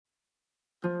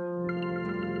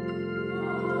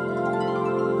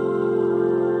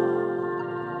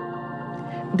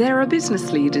There are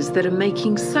business leaders that are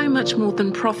making so much more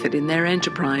than profit in their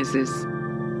enterprises.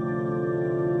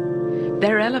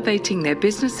 They're elevating their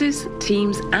businesses,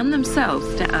 teams, and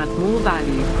themselves to add more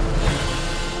value.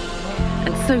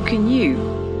 And so can you.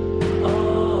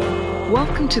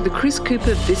 Welcome to the Chris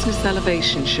Cooper Business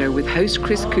Elevation Show with host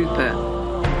Chris Cooper.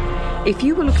 If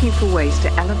you were looking for ways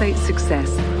to elevate success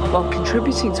while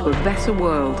contributing to a better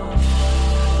world,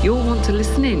 you'll want to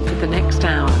listen in for the next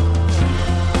hour.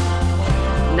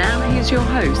 Now here's your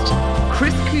host,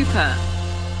 Chris Cooper.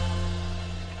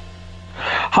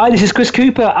 Hi, this is Chris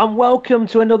Cooper, and welcome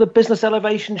to another Business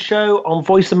Elevation Show on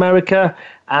Voice America.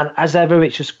 And as ever,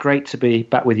 it's just great to be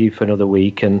back with you for another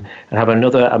week and have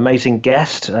another amazing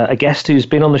guest, a guest who's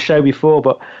been on the show before,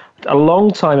 but a long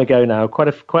time ago now, quite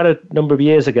a number of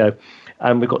years ago.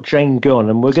 We've got Jane Gunn,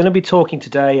 and we're going to be talking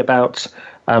today about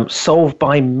Solve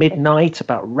by Midnight,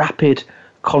 about rapid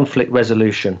conflict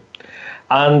resolution.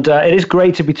 And it is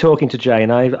great to be talking to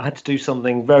Jane. I had to do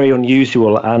something very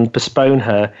unusual and postpone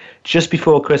her just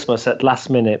before Christmas at last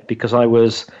minute because I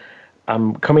was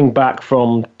coming back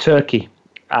from Turkey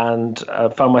and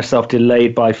found myself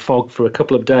delayed by fog for a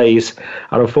couple of days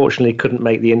and unfortunately couldn't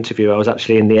make the interview. I was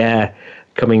actually in the air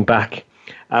coming back.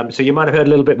 So you might have heard a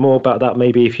little bit more about that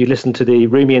maybe if you listened to the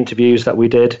Rumi interviews that we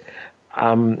did,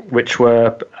 which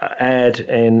were aired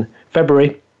in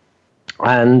February.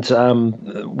 And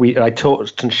I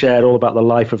talked and shared all about the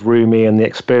life of Rumi and the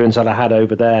experience that I had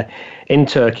over there in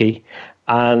Turkey.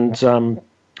 And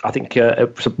I think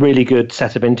it was a really good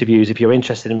set of interviews if you're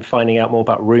interested in finding out more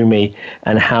about Rumi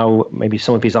and how maybe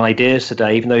some of his ideas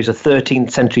today, even though he's a 13th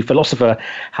century philosopher,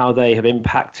 how they have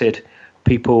impacted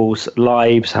people's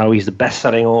lives, how he's the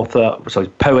best-selling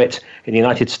poet in the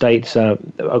United States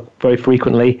very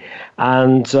frequently,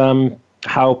 and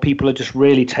how people are just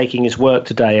really taking his work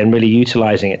today and really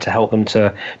utilizing it to help them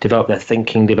to develop their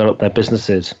thinking, develop their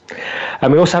businesses.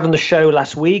 And we also had on the show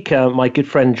last week my good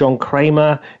friend John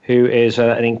Kramer, who is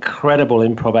an incredible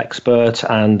improv expert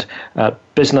and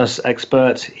business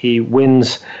expert. He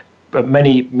wins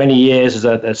many years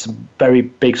as some very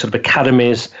big sort of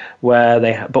academies where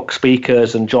they book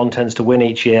speakers, and John tends to win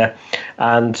each year.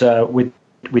 And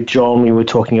with John, we were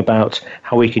talking about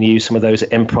how we can use some of those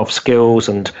improv skills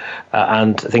and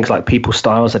things like people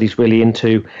styles that he's really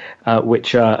into,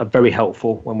 which are very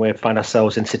helpful when we find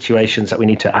ourselves in situations that we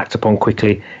need to act upon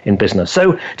quickly in business.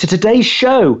 So to today's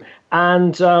show,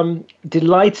 and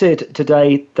delighted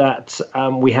today that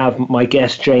we have my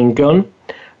guest, Jane Gunn.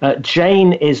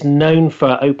 Jane is known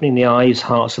for opening the eyes,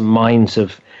 hearts and minds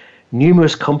of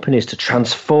numerous companies to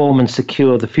transform and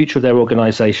secure the future of their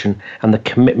organization and the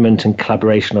commitment and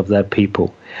collaboration of their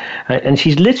people. And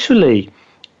she's literally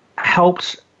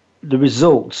helped the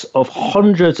results of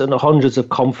hundreds and hundreds of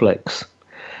conflicts.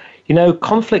 You know,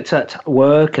 conflict at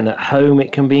work and at home,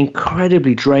 it can be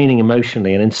incredibly draining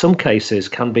emotionally, and in some cases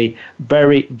can be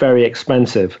very, very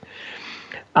expensive.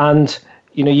 And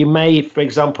you know, you may, for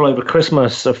example, over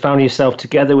Christmas have found yourself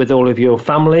together with all of your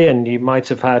family, and you might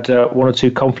have had one or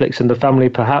two conflicts in the family,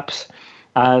 perhaps.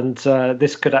 And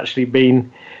this could actually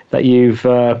mean that you're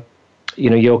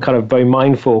kind of very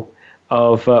mindful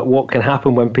of what can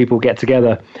happen when people get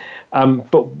together.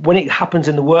 But when it happens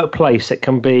in the workplace, it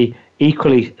can be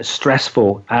equally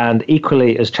stressful and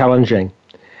equally as challenging.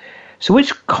 So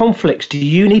which conflicts do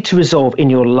you need to resolve in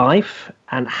your life,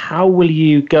 and how will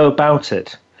you go about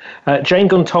it? Jane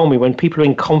Gunn told me when people are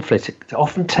in conflict, it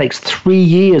often takes 3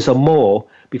 years or more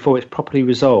before it's properly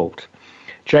resolved.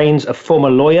 Jane's a former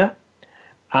lawyer,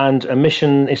 and her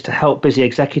mission is to help busy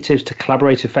executives to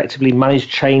collaborate effectively, manage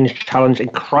change, challenge,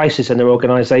 and crisis in their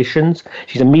organizations.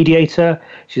 She's a mediator,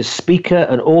 she's a speaker,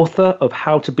 an author of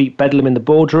How to Beat Bedlam in the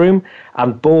Boardroom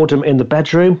and Boredom in the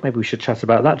Bedroom. Maybe we should chat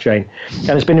about that, Jane. And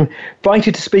has been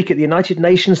invited to speak at the United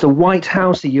Nations, the White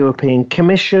House, the European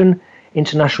Commission,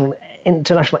 International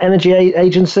Energy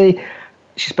Agency.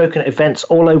 She's spoken at events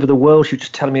all over the world. She was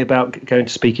just telling me about going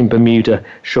to speak in Bermuda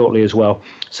shortly as well.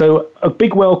 So a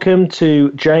big welcome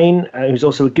to Jane, who's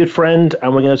also a good friend,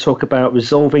 and we're going to talk about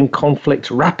resolving conflict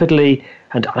rapidly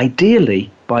and ideally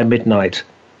by midnight.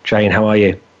 Jane, how are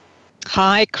you?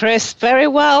 Hi, Chris. Very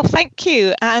well, thank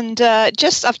you. And I've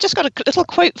just got a little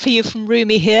quote for you from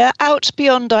Rumi here. Out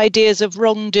beyond ideas of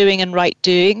wrongdoing and right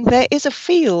doing, there is a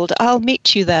field. I'll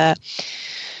meet you there.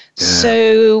 Yeah.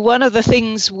 So one of the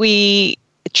things we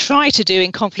try to do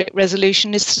in conflict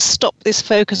resolution is to stop this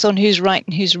focus on who's right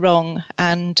and who's wrong,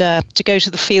 and to go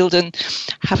to the field and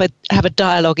have a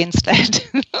dialogue instead.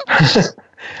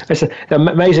 It's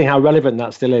amazing how relevant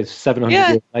that still is 700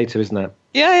 years later, isn't it?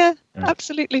 Yeah,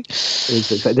 absolutely.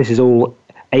 This is all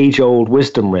age-old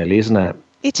wisdom, really, isn't it?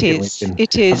 It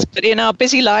is. But in our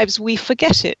busy lives, we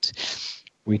forget it.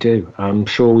 We do. I'm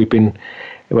sure we've been,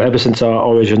 ever since our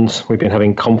origins, we've been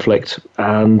having conflict.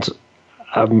 And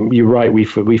you're right, we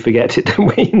forget it,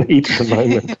 don't we, in the heat of the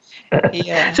moment?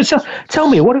 Yeah. So tell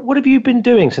me, what have you been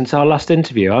doing since our last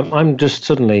interview? I'm just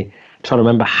suddenly trying to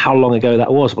remember how long ago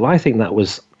that was. Well, I think that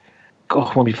was,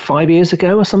 maybe 5 years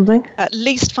ago or something? At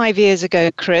least 5 years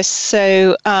ago, Chris.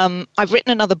 So I've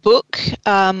written another book.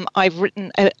 I've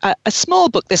written a small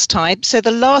book this time. So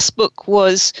the last book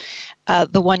was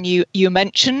the one you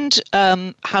mentioned,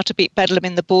 How to Beat Bedlam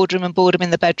in the Boardroom and Boredom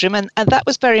in the Bedroom. And that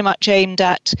was very much aimed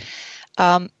at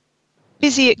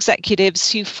busy executives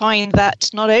who find that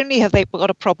not only have they got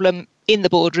a problem in the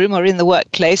boardroom or in the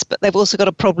workplace, but they've also got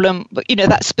a problem,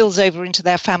 that spills over into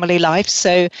their family life.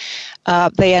 So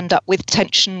they end up with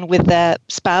tension with their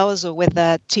spouse or with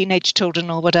their teenage children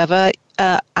or whatever,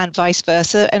 and vice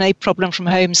versa. And a problem from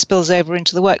home spills over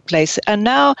into the workplace. And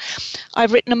now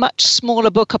I've written a much smaller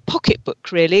book, a pocket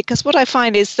book, really, because what I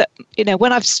find is that,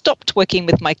 when I've stopped working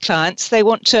with my clients, they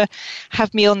want to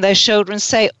have me on their shoulder and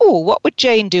say, oh, what would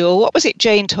Jane do? Or what was it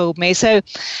Jane told me? So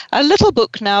a little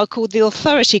book now called The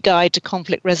Authority Guide to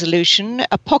Conflict Resolution,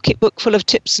 a pocket book full of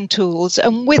tips and tools,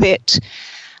 and with it,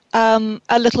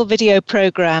 a little video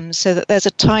program, so that there's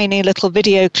a tiny little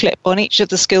video clip on each of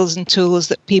the skills and tools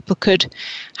that people could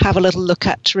have a little look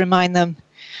at to remind them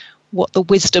what the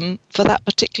wisdom for that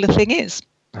particular thing is.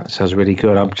 That sounds really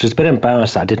good. I'm just a bit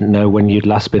embarrassed that I didn't know when you'd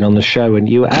last been on the show, and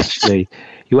you were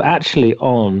actually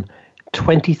on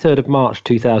 23rd of March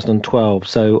 2012.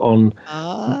 So on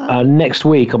next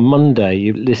week, on Monday,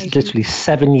 it's literally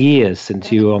 7 years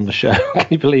since you were on the show. Can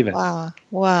you believe it?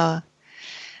 Wow.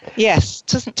 Yes,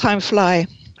 doesn't time fly?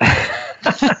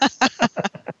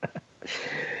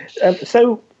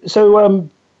 So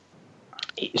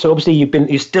obviously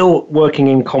you're still working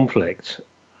in conflict.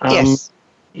 Yes.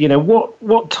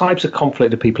 What types of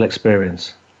conflict do people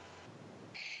experience?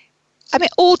 I mean,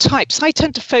 all types. I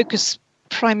tend to focus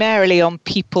primarily on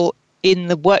people in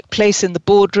the workplace, in the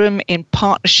boardroom, in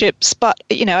partnerships. But,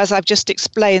 as I've just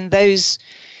explained, those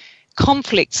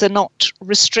conflicts are not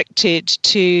restricted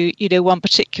to, one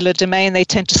particular domain. They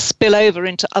tend to spill over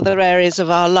into other areas of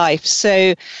our life.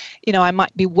 So, I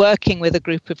might be working with a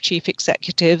group of chief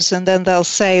executives, and then they'll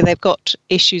say they've got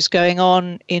issues going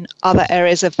on in other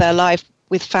areas of their life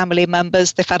with family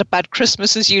members. They've had a bad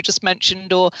Christmas, as you just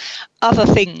mentioned, or other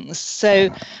things. So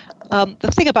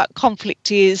the thing about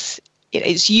conflict is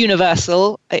it's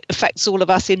universal. It affects all of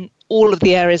us in all of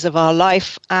the areas of our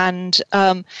life, and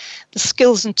the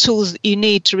skills and tools that you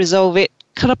need to resolve it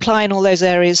can apply in all those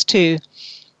areas too.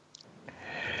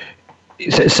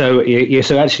 So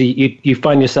actually you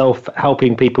find yourself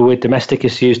helping people with domestic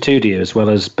issues too, do you, as well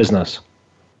as business?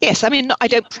 Yes, I mean, I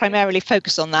don't primarily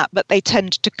focus on that, but they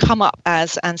tend to come up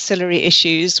as ancillary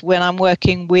issues when I'm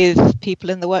working with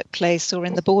people in the workplace or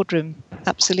in the boardroom.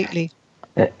 Absolutely.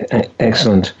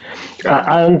 Excellent.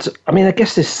 And I mean, I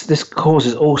guess this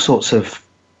causes all sorts of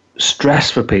stress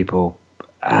for people,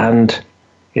 and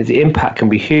the impact can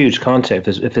be huge, can't it?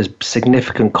 If there's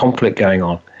significant conflict going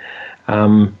on,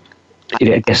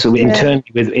 I guess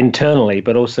internally,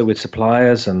 but also with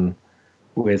suppliers and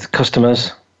with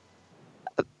customers.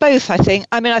 Both, I think.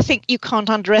 I mean, I think you can't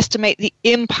underestimate the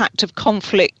impact of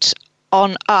conflict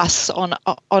on us, on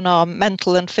our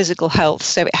mental and physical health.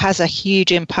 So it has a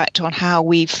huge impact on how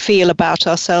we feel about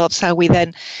ourselves, how we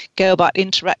then go about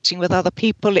interacting with other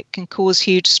people. It can cause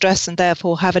huge stress and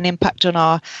therefore have an impact on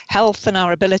our health and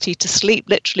our ability to sleep.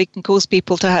 Literally can cause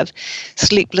people to have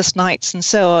sleepless nights and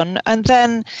so on. And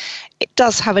then it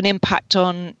does have an impact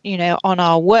on, on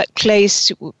our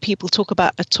workplace. People talk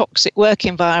about a toxic work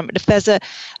environment. If there's a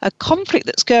conflict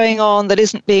that's going on that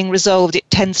isn't being resolved, it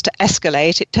tends to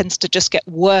escalate. It tends to just get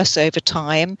worse over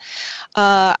time.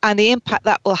 And the impact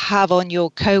that will have on your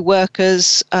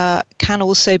co-workers can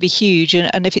also be huge.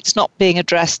 And if it's not being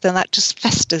addressed, then that just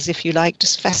festers, if you like,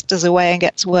 just festers away and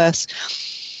gets worse.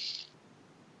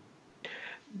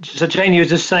 So, Jane, you were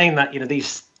just saying that,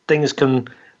 these things can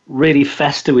really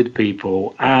fester with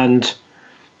people, and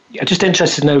I'm just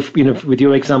interested to know, with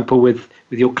your example with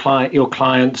your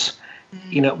clients,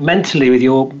 mentally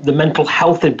the mental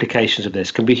health implications of this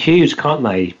can be huge, can't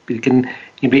they? It can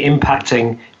be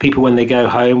impacting people when they go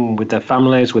home with their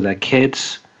families, with their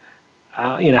kids.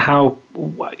 How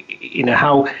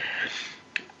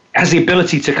has the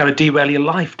ability to kind of derail your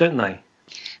life, don't they?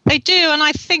 They do, and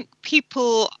I think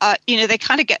people, they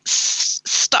kind of get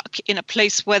stuck in a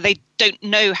place where they don't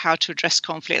know how to address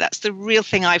conflict. That's the real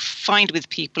thing I find with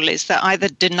people, is they're either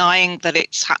denying that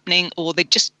it's happening, or they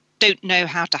just don't know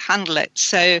how to handle it.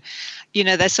 So,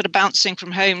 they're sort of bouncing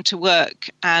from home to work,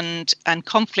 and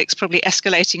conflicts probably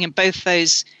escalating in both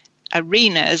those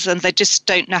arenas, and they just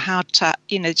don't know how to,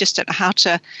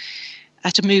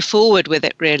 to move forward with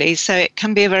it, really. So it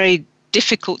can be a very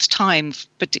difficult time,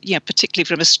 but particularly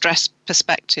from a stress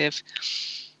perspective.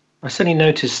 I certainly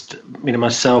noticed,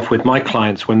 myself with my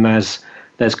clients, when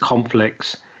there's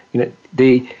conflicts,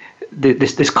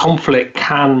 this conflict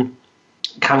can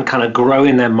kind of grow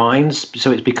in their minds,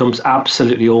 so it becomes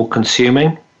absolutely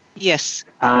all-consuming. Yes.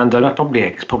 And I've probably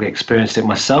experienced it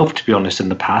myself, to be honest, in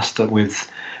the past, with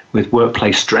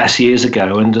workplace stress years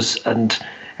ago, and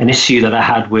an issue that I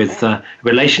had with a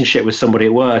relationship with somebody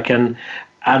at work, and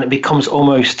it becomes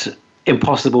almost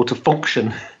impossible to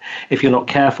function if you're not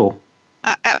careful.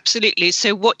 Absolutely.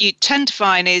 So what you tend to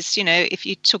find is, if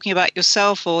you're talking about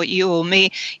yourself or you or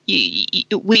me,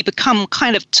 we become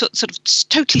kind of sort of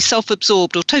totally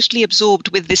self-absorbed or totally absorbed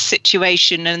with this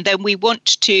situation, and then we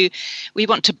want to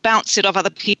bounce it off other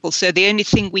people. So the only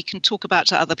thing we can talk about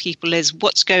to other people is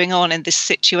what's going on in this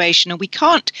situation, and we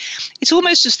can't. It's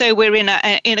almost as though we're in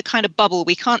a kind of bubble.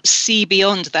 We can't see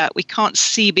beyond that. We can't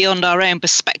see beyond our own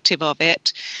perspective of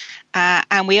it,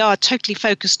 and we are totally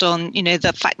focused on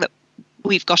the fact that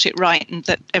we've got it right and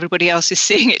that everybody else is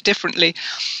seeing it differently.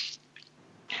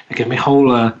 Give me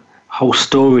whole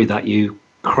story that you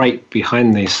create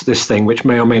behind this thing, which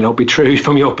may or may not be true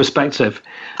from your perspective.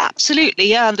 Absolutely,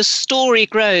 yeah. And the story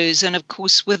grows. And of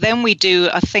course, then we do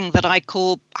a thing that I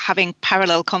call having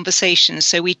parallel conversations.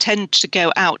 So we tend to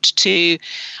go out to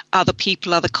other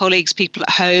people, other colleagues, people at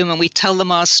home, and we tell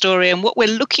them our story. And what we're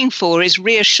looking for is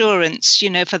reassurance,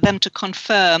 for them to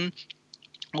confirm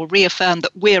or reaffirm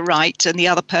that we're right and the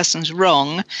other person's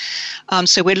wrong.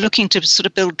 So we're looking to sort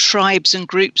of build tribes and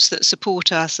groups that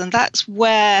support us. And that's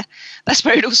where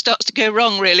it all starts to go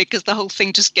wrong, really, because the whole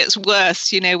thing just gets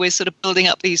worse. We're sort of building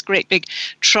up these great big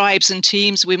tribes and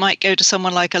teams. We might go to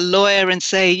someone like a lawyer and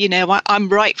say, I'm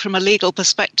right from a legal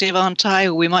perspective, aren't I?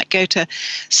 Or we might go to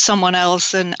someone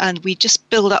else, and we just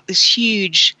build up this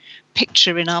huge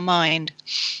picture in our mind.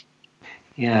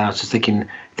 Yeah, I was just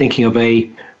thinking of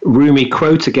a Rumi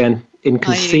quote again: "In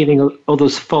concealing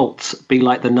others' faults, be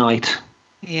like the night."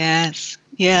 Yes,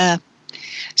 yeah.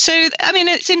 So,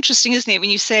 it's interesting, isn't it,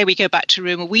 when you say we go back to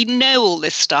Rumi, we know all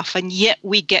this stuff, and yet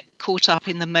we get caught up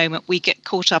in the moment. We get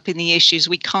caught up in the issues.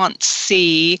 We can't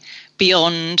see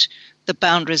beyond the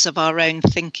boundaries of our own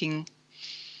thinking.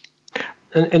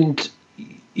 And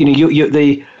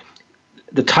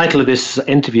the title of this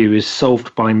interview is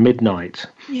 "Solved by Midnight."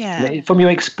 Yeah. From your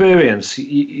experience,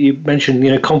 you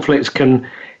mentioned conflicts can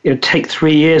take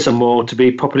 3 years or more to be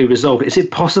properly resolved. Is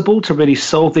it possible to really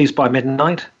solve these by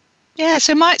midnight? Yeah.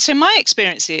 So my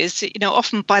experience is,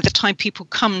 often by the time people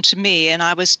come to me, and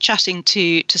I was chatting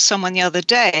to someone the other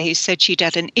day who said she'd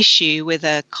had an issue with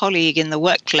a colleague in the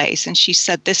workplace, and she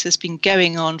said this has been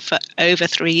going on for over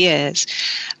 3 years,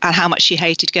 and how much she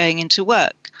hated going into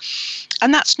work.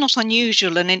 And that's not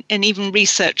unusual, and even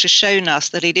research has shown us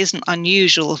that it isn't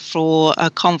unusual for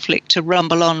a conflict to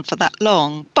rumble on for that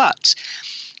long. But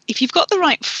if you've got the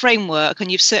right framework,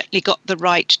 and you've certainly got the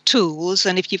right tools,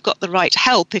 and if you've got the right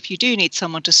help, if you do need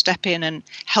someone to step in and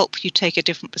help you take a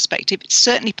different perspective, it's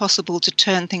certainly possible to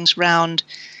turn things round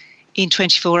in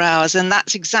 24 hours. And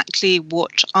that's exactly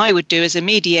what I would do as a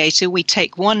mediator. We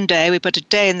take one day, we put a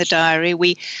day in the diary,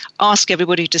 we ask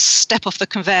everybody to step off the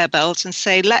conveyor belt and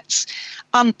say, let's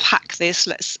unpack this,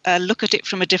 let's look at it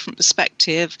from a different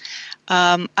perspective,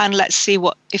 and let's see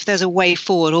if there's a way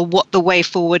forward, or what the way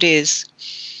forward is.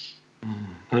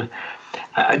 Do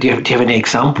you have any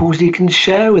examples you can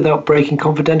share without breaking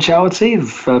confidentiality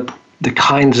of the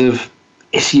kinds of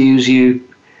issues you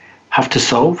have to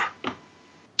solve?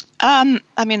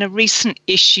 A recent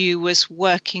issue was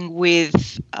working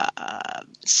with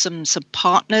some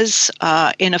partners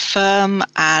in a firm,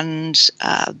 and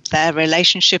their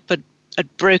relationship had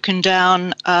broken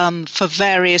down for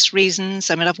various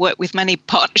reasons. I've worked with many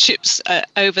partnerships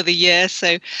over the years,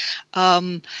 so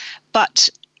but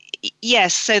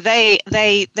yes, so they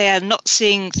are not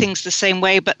seeing things the same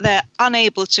way, but they're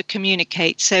unable to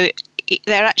communicate. So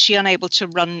they're actually unable to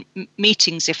run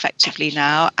meetings effectively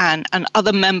now, and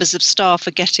other members of staff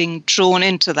are getting drawn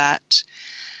into that.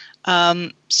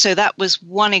 So that was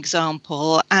one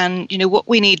example. And, what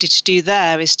we needed to do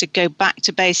there is to go back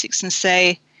to basics and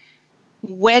say,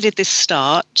 where did this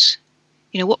start?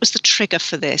 What was the trigger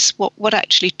for this? What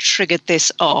actually triggered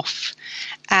this off?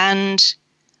 And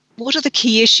what are the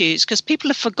key issues? Because people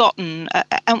have forgotten,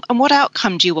 and what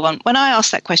outcome do you want? When I ask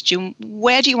that question,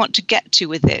 where do you want to get to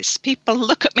with this? People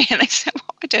look at me and they say,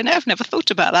 well, I don't know, I've never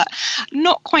thought about that.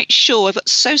 Not quite sure. I got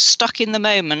so stuck in the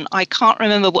moment, I can't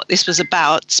remember what this was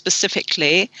about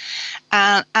specifically,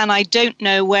 and I don't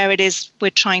know where it is we're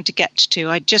trying to get to.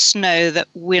 I just know that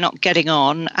we're not getting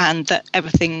on and that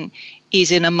everything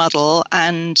is in a muddle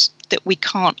and that we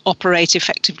can't operate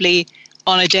effectively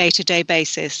on a day-to-day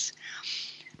basis.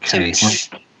 Okay. So it's,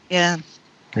 yeah.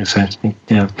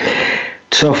 Yeah.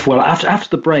 Tough. Well,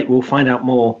 after the break, we'll find out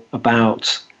more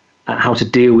about how to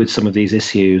deal with some of these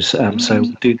issues. So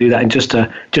do that in just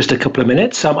a couple of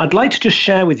minutes. I'd like to just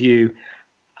share with you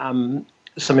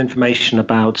some information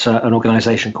about an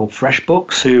organisation called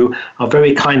FreshBooks, who are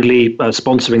very kindly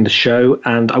sponsoring the show.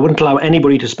 And I wouldn't allow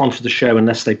anybody to sponsor the show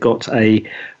unless they've got a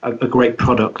great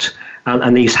product.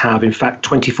 And these have, in fact,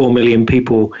 24 million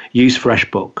people use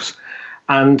FreshBooks.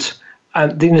 And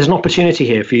there's an opportunity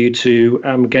here for you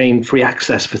to gain free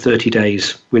access for 30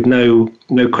 days with no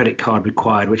credit card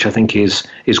required, which I think is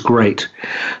great.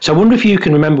 So I wonder if you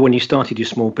can remember when you started your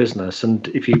small business, and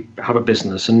if you have a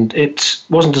business, and it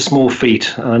wasn't a small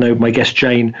feat. I know my guest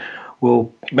Jane will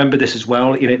remember this as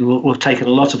well. It will have taken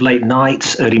a lot of late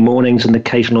nights, early mornings, and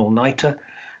occasional all-nighter.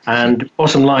 And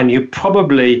bottom line, you've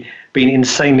probably been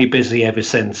insanely busy ever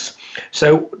since.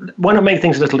 So why not make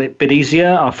things a little bit easier?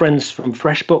 Our friends from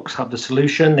FreshBooks have the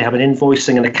solution. They have an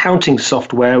invoicing and accounting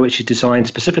software which is designed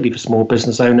specifically for small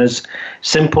business owners.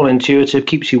 Simple, intuitive,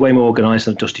 keeps you way more organized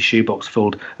than a dusty shoebox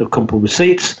filled with crumpled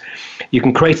receipts. You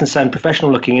can create and send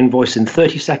professional-looking invoice in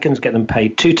 30 seconds, get them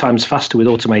paid 2 times faster with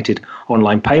automated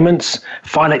online payments,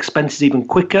 file expenses even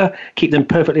quicker, keep them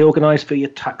perfectly organized for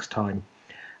your tax time.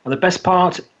 And the best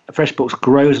part, FreshBooks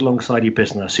grows alongside your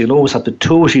business. You'll always have the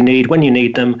tools you need when you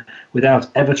need them without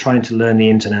ever trying to learn the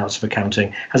ins and outs of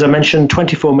accounting. As I mentioned,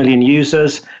 24 million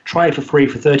users. Try it for free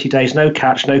for 30 days. No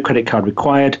catch, no credit card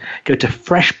required. Go to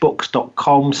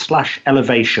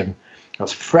freshbooks.com/elevation.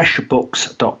 That's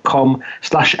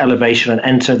freshbooks.com/elevation and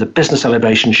enter the Business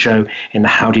Elevation Show in the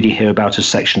How Did You Hear About Us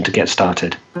section to get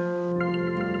started.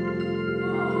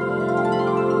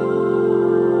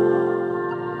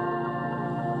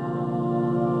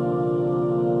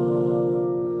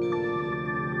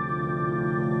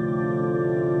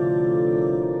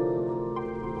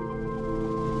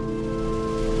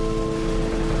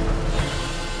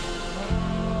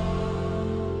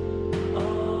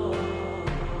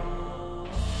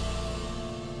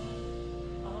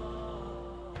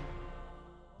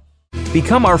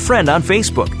 Become our friend on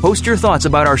Facebook. Post your thoughts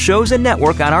about our shows and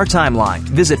network on our timeline.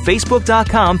 Visit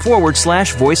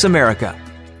facebook.com/Voice America.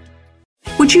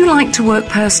 Would you like to work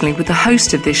personally with the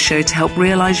host of this show to help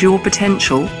realize your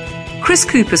potential? Chris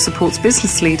Cooper supports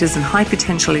business leaders and high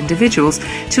potential individuals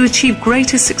to achieve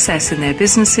greater success in their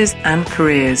businesses and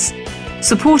careers.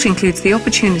 Support includes the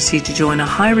opportunity to join a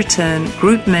high return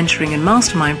group mentoring and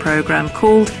mastermind program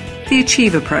called the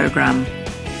Achiever Program.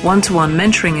 One-to-one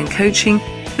mentoring and coaching,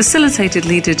 facilitated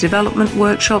leader development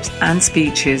workshops and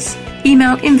speeches.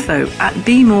 Email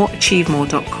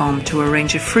info@bemoreachievemore.com to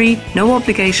arrange a free,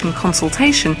 no-obligation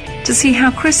consultation to see how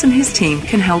Chris and his team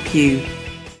can help you.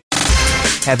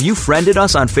 Have you friended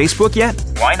us on Facebook yet?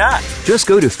 Why not? Just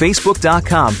go to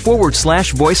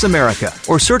facebook.com/Voice America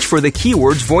or search for the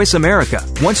keywords Voice America.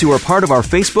 Once you are part of our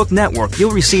Facebook network,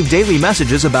 you'll receive daily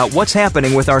messages about what's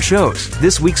happening with our shows,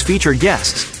 this week's featured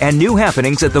guests, and new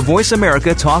happenings at the Voice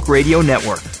America Talk Radio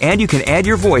Network. And you can add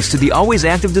your voice to the always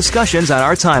active discussions on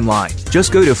our timeline.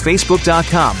 Just go to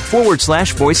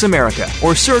facebook.com/Voice America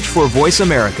or search for Voice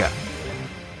America.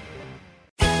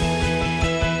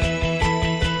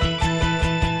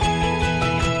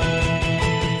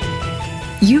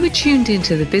 You are tuned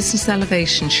into the Business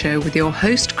Elevation Show with your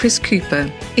host, Chris Cooper.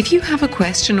 If you have a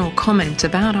question or comment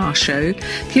about our show,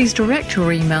 please direct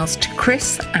your emails to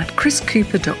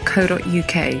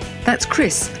chris@chriscooper.co.uk. That's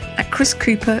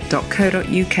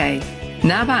chris@chriscooper.co.uk.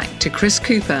 Now back to Chris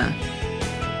Cooper.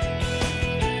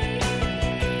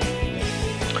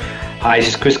 Hi, this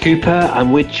is Chris Cooper.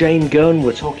 I'm with Jane Gunn.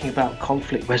 We're talking about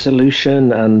conflict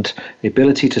resolution and the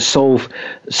ability to solve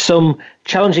some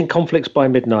challenging conflicts by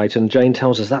midnight. And Jane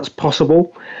tells us that's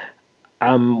possible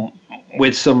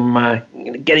with some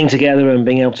getting together and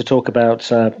being able to talk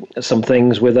about some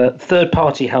things with a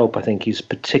third-party help. I think is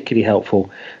particularly helpful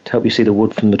to help you see the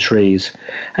wood from the trees.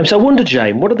 And so I wonder,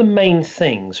 Jane, what are the main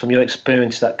things from your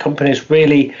experience that companies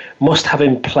really must have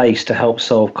in place to help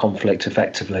solve conflict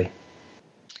effectively?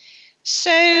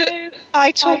 So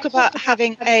I talk about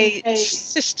having a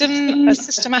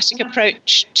systematic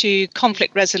approach to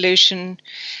conflict resolution.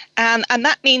 And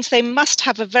that means they must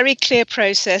have a very clear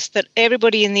process that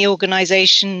everybody in the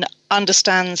organization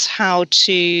understands how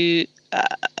to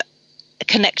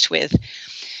connect with.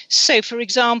 So, for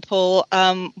example,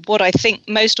 what I think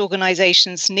most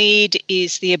organizations need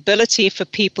is the ability for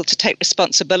people to take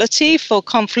responsibility for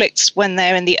conflicts when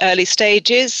they're in the early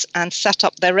stages and set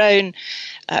up their own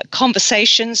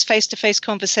conversations, face-to-face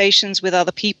conversations with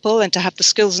other people, and to have the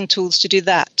skills and tools to do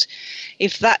that.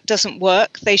 If that doesn't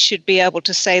work, they should be able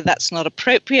to say that's not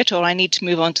appropriate, or I need to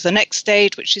move on to the next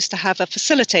stage, which is to have a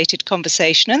facilitated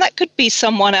conversation. And that could be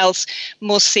someone else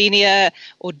more senior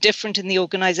or different in the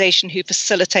organization who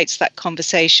facilitates that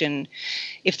conversation.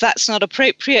 If that's not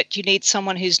appropriate, you need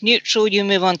someone who's neutral. You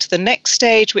move on to the next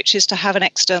stage, which is to have an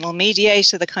external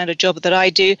mediator, the kind of job that I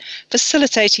do,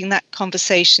 facilitating that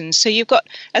conversation. So you've got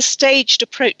a staged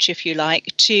approach, if you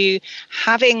like, to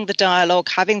having the dialogue,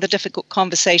 having the difficult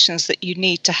conversations that you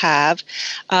need to have,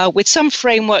 with some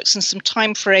frameworks and some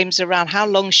time frames around how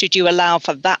long should you allow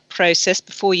for that process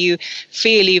before you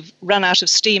feel you've run out of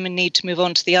steam and need to move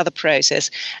on to the other process.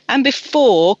 And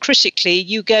before, critically,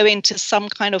 you go into some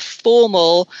kind of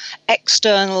formal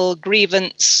external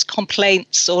grievance,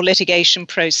 complaints, or litigation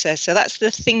process. So that's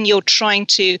the thing you're trying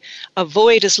to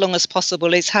avoid as long as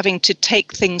possible, is having to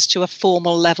take things to a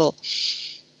formal level.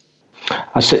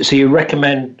 So you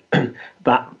recommend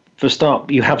that, for a start,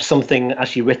 you have something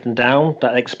actually written down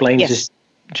that explains this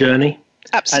journey?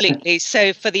 Absolutely.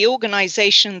 So for the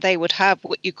organization, they would have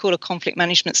what you call a conflict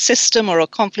management system or a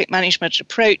conflict management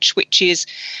approach, which is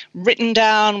written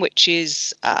down, which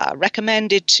is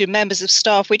recommended to members of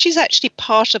staff, which is actually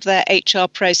part of their HR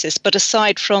process. But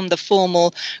aside from the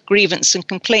formal grievance and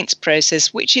complaints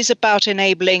process, which is about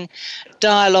enabling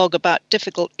dialogue about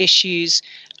difficult issues,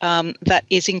 that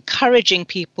is encouraging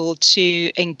people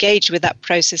to engage with that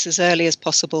process as early as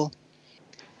possible.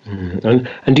 And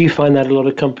do you find that a lot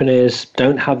of companies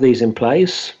don't have these in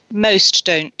place? Most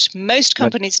don't. Most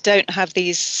companies don't have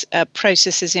these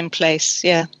processes in place.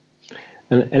 Yeah.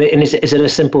 And is it a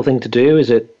simple thing to do? Is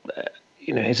it,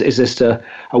 is this a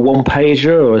one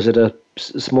pager, or is it a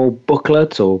small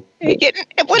booklet, or?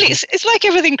 Well, it's like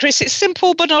everything, Chris. It's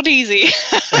simple but not easy.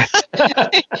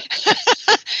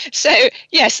 So,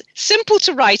 yes, simple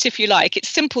to write, if you like. It's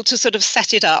simple to sort of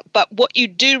set it up. But what you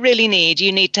do really need,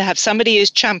 you need to have somebody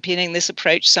who's championing this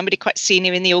approach, somebody quite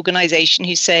senior in the organization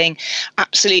who's saying,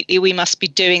 absolutely, we must be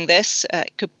doing this.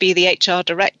 It could be the HR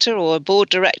director or a board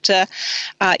director.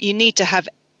 You need to have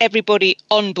everybody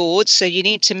on board. So you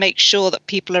need to make sure that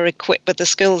people are equipped with the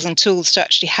skills and tools to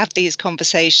actually have these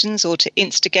conversations or to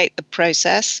instigate the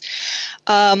process.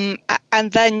 And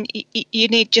then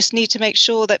you just need to make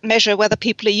sure that measure whether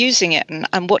people are using it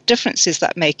and what difference is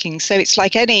that making. So it's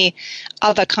like any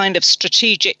other kind of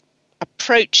strategic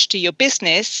approach to your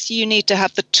business. You need to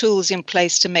have the tools in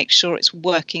place to make sure it's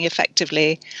working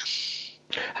effectively.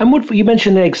 And what you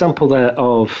mentioned the example there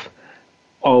of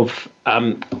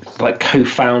like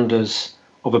co-founders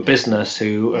of a business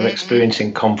who are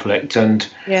experiencing conflict, and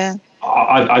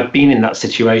I've been in that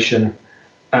situation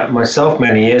myself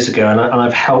many years ago, and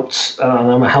I've helped, and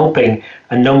I'm helping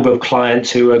a number of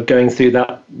clients who are going through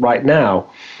that right now,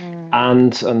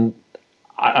 and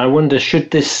I wonder, should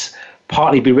this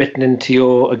partly be written into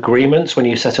your agreements when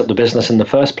you set up the business in the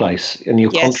first place, in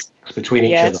your contracts between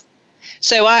each other?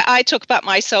 So I talk about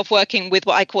myself working with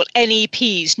what I call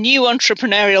NEPs, new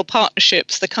entrepreneurial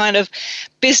partnerships, the kind of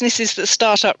businesses that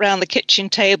start up around the kitchen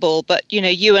table. But,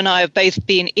 you and I have both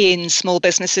been in small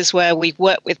businesses where we've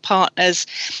worked with partners,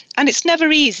 and it's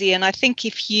never easy. And I think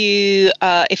if you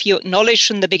acknowledge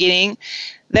from the beginning,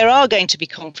 there are going to be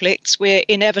conflicts. We're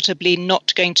inevitably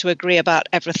not going to agree about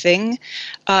everything.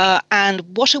 And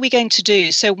what are we going to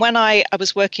do? So when I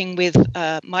was working with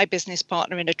my business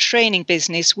partner in a training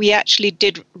business, we actually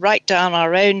did write down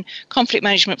our own conflict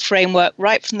management framework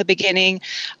right from the beginning.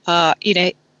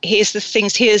 Here's the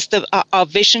things, here's our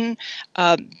vision.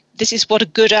 This is what a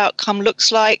good outcome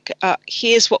looks like.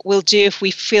 Here's what we'll do if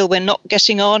we feel we're not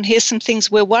getting on. Here's some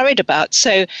things we're worried about.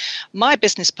 So my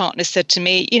business partner said to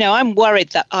me, I'm worried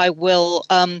that I'll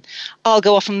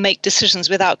go off and make decisions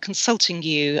without consulting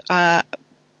you. And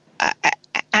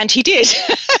he did.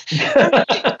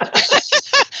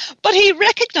 But he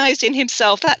recognized in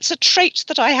himself that's a trait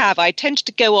that I have. I tend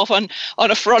to go off on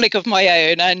a frolic of my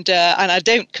own, and I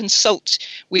don't consult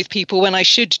with people when I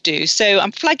should do. So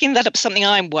I'm flagging that up, something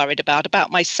I'm worried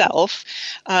about myself.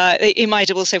 He might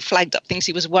have also flagged up things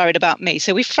he was worried about me.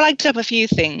 So we flagged up a few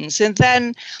things, and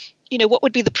then what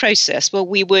would be the process? Well,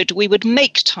 we would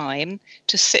make time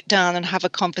to sit down and have a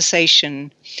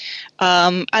conversation,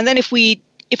 and then if we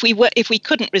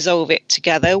couldn't resolve it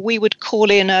together, we would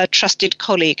call in a trusted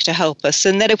colleague to help us.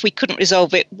 And then if we couldn't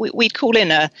resolve it, we'd call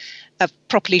in a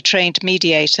properly trained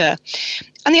mediator.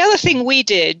 And the other thing we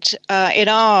did in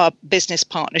our business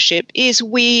partnership is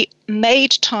we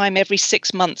made time every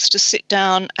 6 months to sit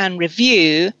down and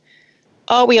review.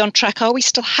 Are we on track? Are we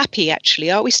still happy,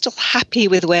 actually? Are we still happy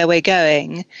with where we're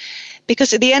going?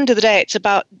 Because at the end of the day, it's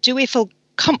about, do we feel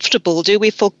comfortable? Do we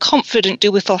feel confident?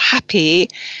 Do we feel happy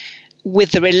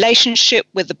with the relationship,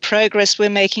 with the progress we're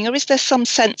making? Or is there some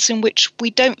sense in which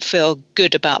we don't feel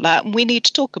good about that and we need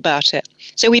to talk about it?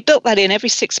 So we built that in. Every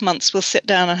 6 months, we'll sit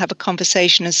down and have a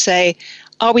conversation and say,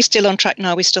 are we still on track and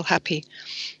are we still happy?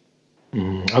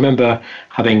 I remember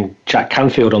having Jack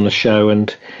Canfield on the show,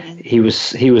 and he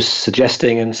was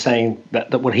suggesting and saying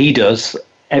that what he does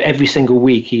every single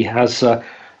week, he has a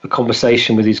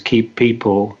conversation with his key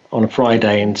people on a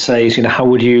Friday and says, how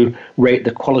would you rate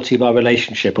the quality of our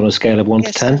relationship on a scale of 1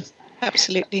 to 10?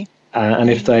 Absolutely. And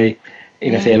if they,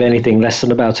 if they have anything less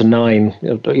than about a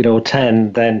 9, or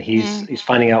 10, then he's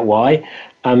finding out why,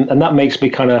 and that makes me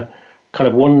kind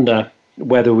of wonder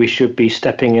whether we should be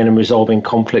stepping in and resolving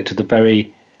conflict at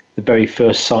the very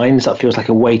first signs. That feels like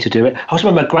a way to do it. I also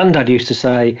remember my granddad used to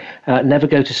say, never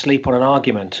go to sleep on an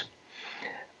argument.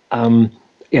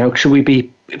 Should we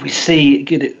be, if we see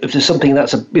if there's something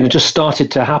that's just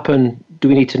started to happen, do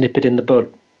we need to nip it in the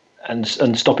bud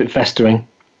and stop it festering?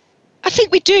 I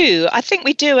think we do.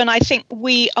 And I think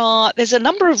there's a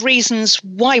number of reasons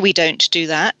why we don't do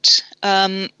that.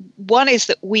 One is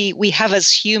that we have,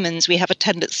 as humans, we have a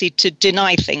tendency to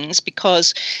deny things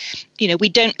because, we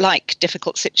don't like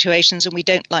difficult situations and we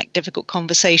don't like difficult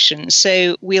conversations.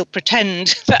 So we'll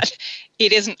pretend that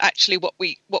it isn't actually what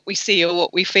we see or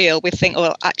what we feel. We think,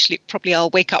 well, actually, probably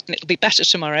I'll wake up and it'll be better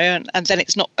tomorrow, and then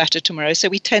it's not better tomorrow. So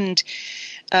we tend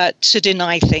to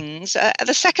deny things.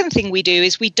 The second thing we do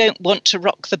is we don't want to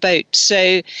rock the boat.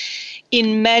 So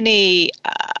in many,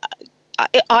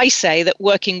 I say that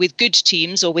working with good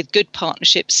teams or with good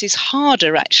partnerships is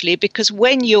harder, actually, because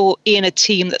when you're in a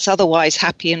team that's otherwise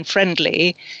happy and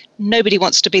friendly, nobody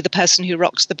wants to be the person who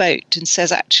rocks the boat and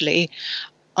says, actually,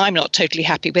 I'm not totally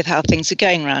happy with how things are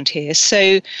going around here.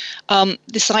 So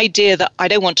this idea that I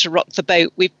don't want to rock the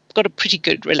boat, we've got a pretty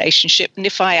good relationship. And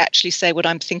if I actually say what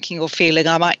I'm thinking or feeling,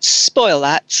 I might spoil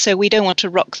that. So we don't want to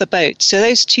rock the boat. So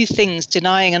those two things,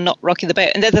 denying and not rocking the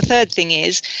boat. And then the third thing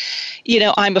is,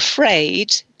 I'm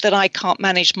afraid that I can't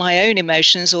manage my own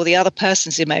emotions or the other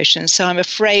person's emotions. So I'm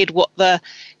afraid what the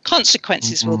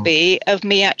consequences will be of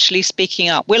me actually speaking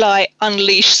up. Will I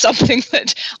unleash something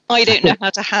that I don't know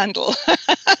how to handle?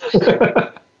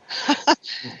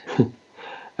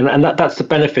 And that's the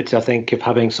benefit, I think, of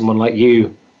having someone like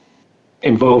you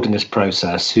involved in this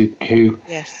process who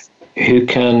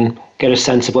can get a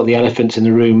sense of what the elephants in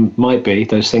the room might be,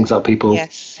 those things that people are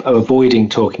avoiding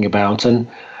talking about, and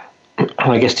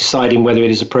I guess deciding whether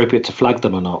it is appropriate to flag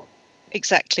them or not.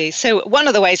 Exactly. So one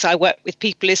of the ways I work with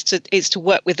people is to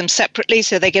work with them separately,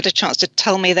 so they get a chance to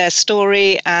tell me their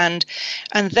story, and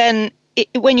then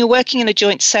when you're working in a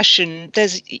joint session,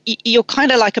 you're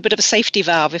kind of like a bit of a safety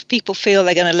valve. If people feel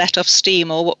they're going to let off steam,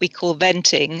 or what we call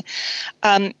venting,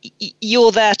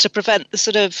 you're there to prevent the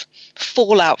sort of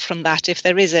fallout from that, if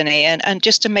there is any, and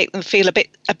just to make them feel a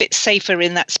bit safer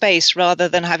in that space, rather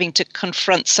than having to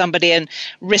confront somebody and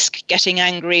risk getting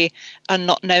angry and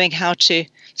not knowing how to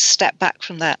step back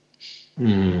from that.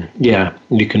 Yeah,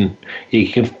 you can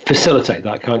facilitate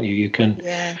that, can't you? You can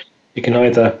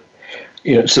either.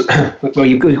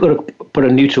 You've got to put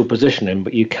a neutral position in,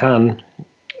 but you can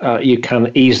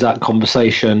ease that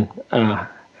conversation,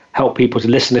 help people to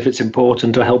listen if it's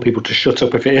important, or help people to shut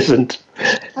up if it isn't.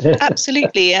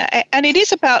 Absolutely. And it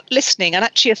is about listening, and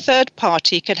actually a third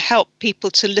party can help people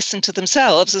to listen to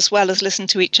themselves as well as listen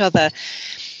to each other.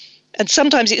 And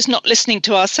sometimes it's not listening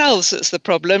to ourselves that's the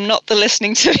problem, not the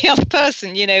listening to the other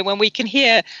person, when we can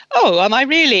hear, oh, am I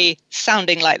really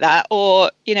sounding like that?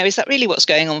 Or, is that really what's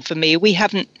going on for me? We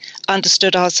haven't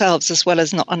understood ourselves as well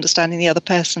as not understanding the other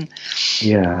person.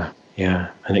 Yeah.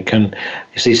 And it can,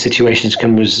 these situations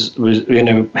can,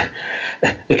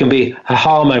 there can be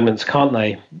aha moments, can't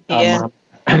they? I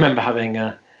remember having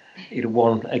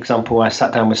one example where I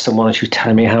sat down with someone and she was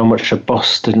telling me how much her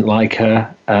boss didn't like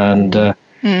her, and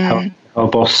how our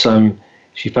boss,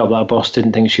 she felt that our boss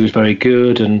didn't think she was very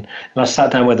good, and I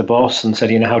sat down with the boss and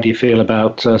said, how do you feel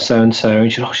about so-and-so?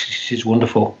 And she said, she's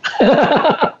wonderful.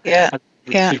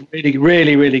 She's really,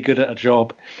 really, really good at her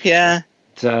job. Yeah.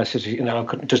 She said, I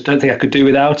just don't think I could do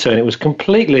without her. And it was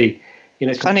completely,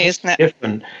 It's funny, isn't it?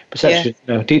 Different perception.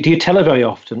 Yeah. Do you tell her very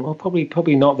often? Well,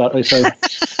 probably not that. So,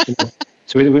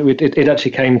 so it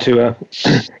actually came to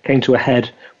a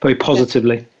head very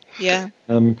positively. Yeah.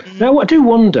 Now, I do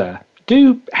wonder: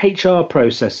 do HR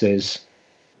processes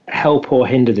help or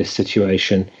hinder this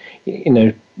situation?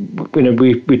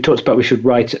 We talked about we should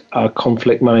write our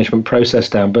conflict management process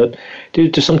down, but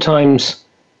do sometimes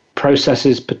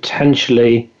processes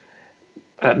potentially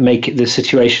make the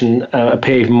situation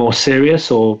appear even more serious,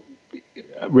 or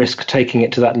risk taking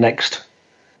it to that next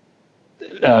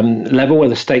level where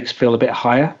the stakes feel a bit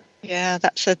higher? Yeah,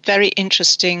 that's a very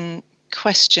interesting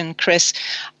question, Chris.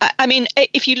 I mean,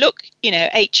 if you look,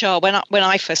 HR, when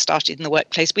I first started in the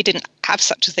workplace, we didn't have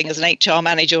such a thing as an HR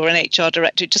manager or an HR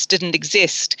director. It just didn't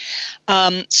exist.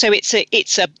 So it's a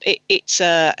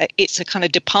kind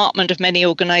of department of many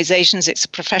organizations. It's a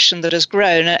profession that has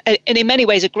grown, and in many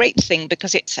ways a great thing,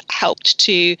 because it's helped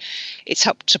to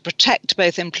protect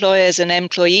both employers and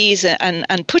employees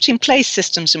and put in place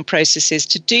systems and processes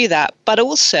to do that. But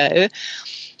also,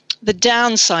 the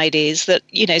downside is that,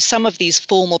 some of these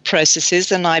formal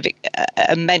processes, and I've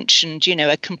mentioned,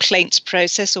 a complaints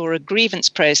process or a grievance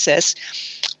process,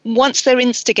 once they're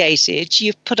instigated,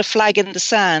 you've put a flag in the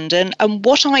sand. And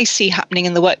what I see happening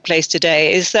in the workplace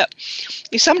today is that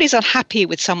if somebody's unhappy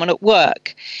with someone at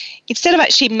work, instead of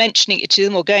actually mentioning it to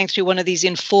them or going through one of these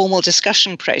informal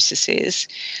discussion processes,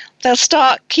 they'll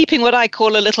start keeping what I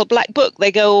call a little black book.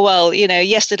 They go, well,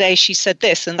 yesterday she said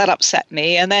this and that upset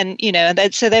me. And then,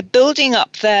 so they're building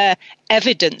up their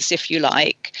evidence, if you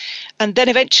like. And then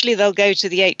eventually they'll go to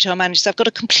the HR manager. I've got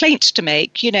a complaint to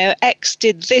make. X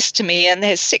did this to me, and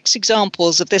there's 6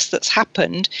 examples of this that's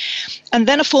happened. And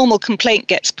then a formal complaint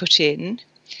gets put in.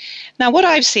 Now, what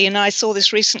I've seen, and I saw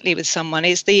this recently with someone,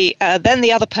 is then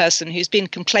the other person who's been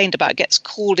complained about gets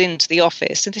called into the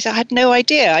office, and they say, I had no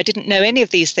idea. I didn't know any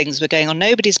of these things were going on.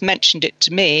 Nobody's mentioned it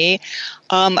to me,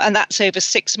 and that's over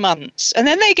 6 months. And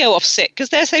then they go off sick because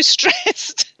they're so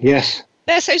stressed. Yes.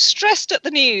 They're so stressed at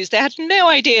the news. They had no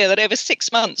idea that over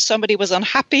 6 months somebody was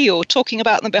unhappy or talking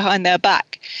about them behind their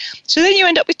back. So then you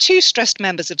end up with 2 stressed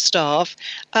members of staff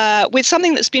with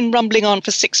something that's been rumbling on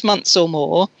for 6 months or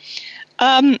more.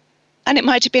 And it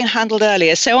might have been handled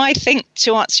earlier. So I think,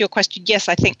 to answer your question, yes,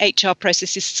 I think HR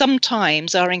processes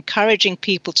sometimes are encouraging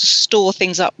people to store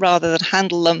things up rather than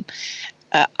handle them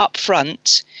up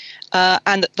front.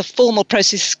 And that the formal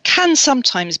process can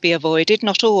sometimes be avoided,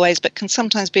 not always, but can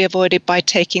sometimes be avoided by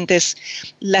taking this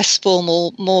less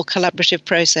formal, more collaborative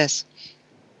process.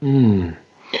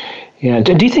 Yeah.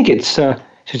 Do you think it's,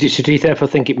 should you therefore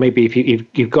think it maybe if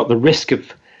you've got the risk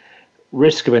of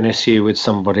an issue with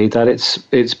somebody, that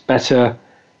it's better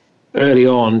early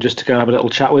on just to go and have a little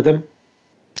chat with them?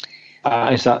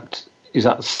 Is that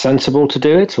sensible to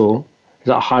do it, or is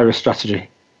that a high risk strategy?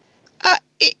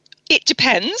 It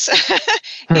depends.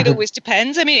 It always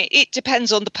depends. I mean, it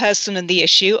depends on the person and the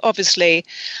issue, obviously.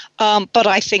 But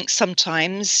I think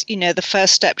sometimes, the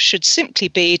first step should simply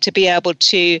be to be able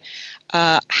to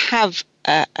have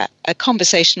a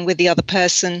conversation with the other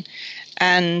person,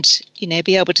 and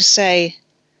be able to say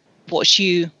what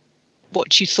you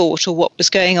thought or what was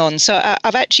going on. So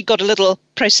I've actually got a little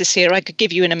process here I could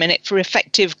give you in a minute for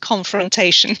effective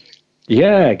confrontation.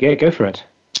 Yeah, go for it.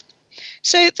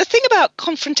 So the thing about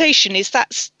confrontation is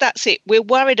that's it. We're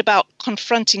worried about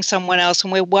confronting someone else,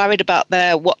 and we're worried about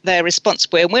what their response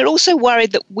were. And we're also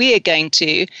worried that we're going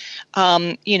to,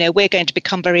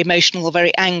 become very emotional or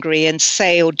very angry and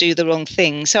say or do the wrong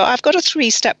thing. So I've got a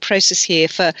 3-step process here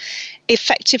for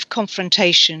effective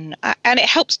confrontation, and it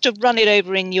helps to run it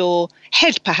over in your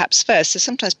head perhaps first. So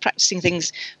sometimes practicing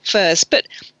things first. But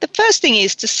the first thing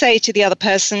is to say to the other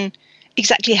person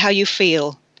exactly how you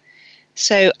feel.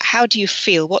 So how do you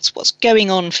feel? What's going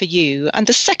on for you? And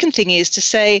the second thing is to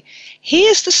say,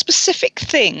 here's the specific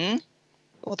thing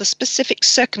or the specific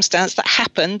circumstance that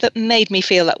happened that made me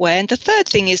feel that way. And the third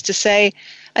thing is to say,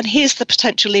 and here's the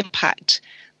potential impact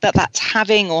that's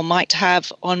having or might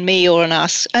have on me or on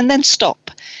us, and then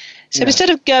stop. So instead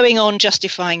of going on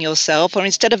justifying yourself, or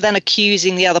instead of then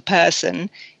accusing the other person,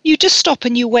 you just stop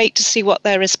and you wait to see what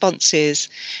their response is.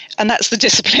 And that's the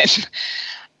discipline.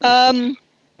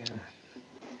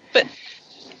 But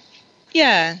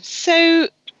yeah, so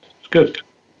good.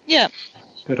 Yeah,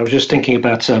 good. I was just thinking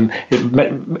about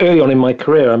early on in my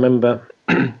career. I remember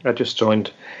I just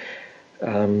joined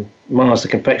Mars, the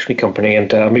confectionery company,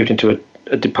 and I moved into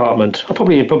a department.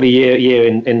 Probably a year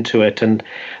into it, and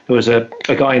there was a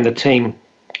guy in the team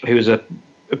who was had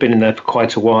been in there for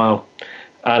quite a while,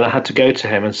 and I had to go to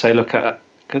him and say, "Look, I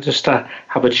just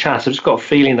have a chat. I've just got a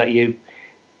feeling that you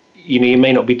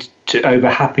may not be over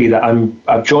happy that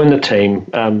I've joined the team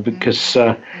because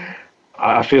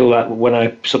I feel that when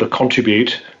I sort of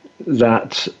contribute,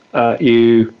 that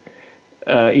you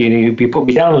put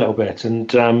me down a little bit,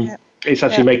 and it's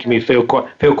actually making me feel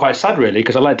quite sad, really,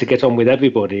 because I like to get on with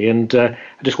everybody, and I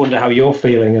just wonder how you're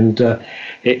feeling. And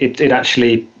it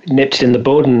actually nipped in the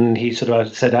bud, and he sort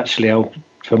of said, actually,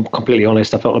 if I'm completely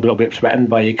honest, I felt a little bit threatened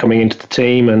by you coming into the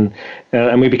team,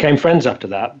 and we became friends after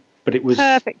that. But it was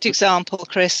perfect example,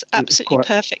 Chris. Absolutely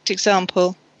perfect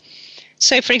example.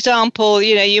 So, for example,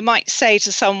 you might say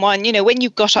to someone, when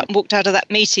you got up and walked out of that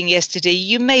meeting yesterday,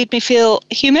 you made me feel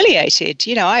humiliated.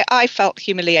 I felt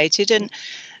humiliated, and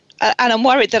I'm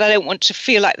worried that I don't want to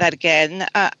feel like that again.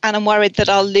 And I'm worried that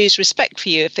I'll lose respect for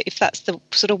you if that's the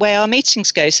sort of way our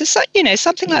meetings go. So,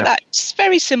 something like that. It's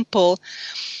very simple.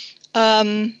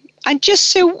 And just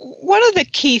so one of the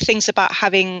key things about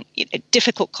having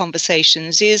difficult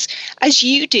conversations is, as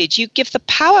you did, you give the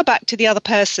power back to the other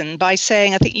person by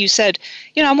saying, I think you said,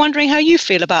 I'm wondering how you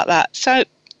feel about that. So it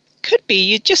could be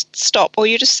you just stop, or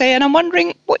you just say, and I'm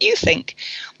wondering what you think.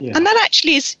 Yeah. And that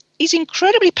actually is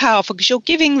incredibly powerful, because you're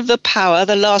giving the power,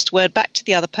 the last word, back to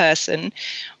the other person,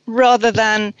 rather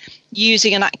than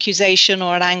using an accusation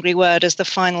or an angry word as the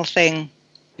final thing.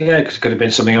 Yeah, because it could have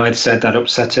been something I'd said that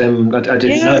upset him. I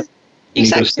didn't know. Exactly. You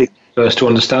got to speak first to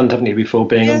understand, haven't you, before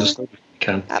being understood if you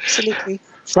can. Absolutely.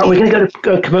 Right, we're going to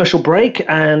go to a commercial break,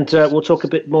 and we'll talk a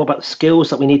bit more about the skills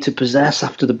that we need to possess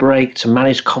after the break to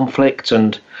manage conflict,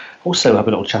 and also have a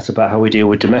little chat about how we deal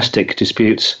with domestic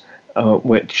disputes,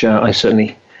 which I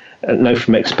certainly know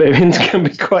from experience can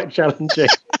be quite challenging.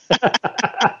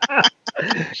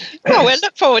 Well, we'll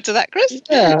look forward to that, Chris.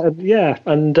 Yeah,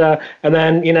 and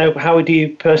then how do you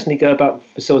personally go about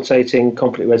facilitating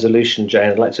conflict resolution, Jane?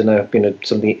 I'd like to know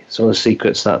some of the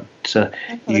secrets that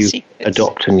you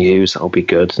adopt and use. That'll be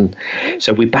good. And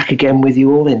so we're back again with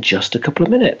you all in just a couple of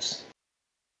minutes.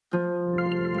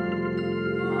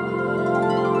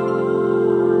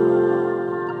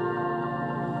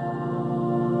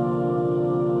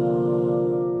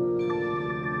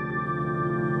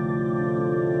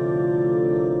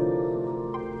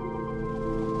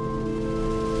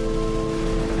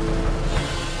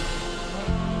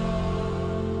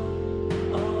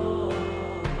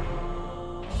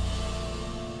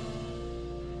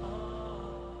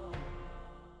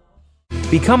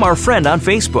 Become our friend on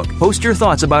Facebook. Post your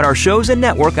thoughts about our shows and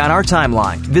network on our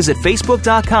timeline. Visit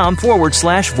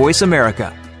facebook.com/Voice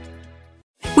America.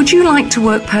 Would you like to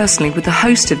work personally with the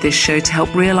host of this show to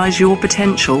help realize your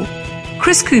potential?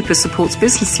 Chris Cooper supports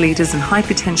business leaders and high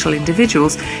potential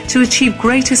individuals to achieve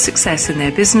greater success in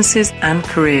their businesses and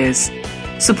careers.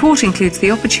 Support includes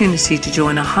the opportunity to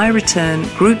join a high return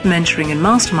group mentoring and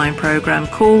mastermind program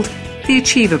called the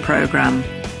Achiever Program.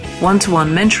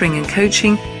 One-to-one mentoring and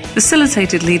coaching,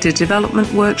 facilitated leader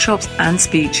development workshops and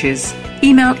speeches.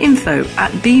 Email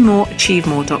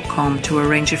info@bemoreachievemore.com to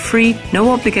arrange a free,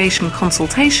 no-obligation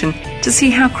consultation to see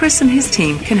how Chris and his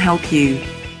team can help you.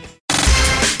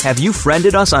 Have you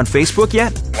friended us on Facebook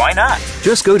yet? Why not?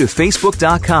 Just go to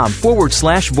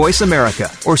facebook.com/Voice America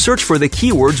or search for the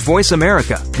keywords Voice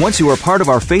America. Once you are part of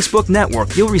our Facebook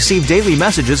network, you'll receive daily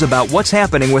messages about what's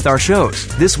happening with our shows,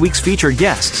 this week's featured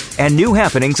guests, and new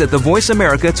happenings at the Voice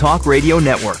America Talk Radio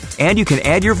Network. And you can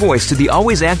add your voice to the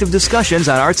always active discussions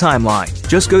on our timeline.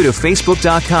 Just go to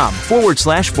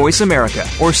facebook.com/Voice America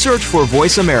or search for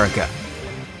Voice America.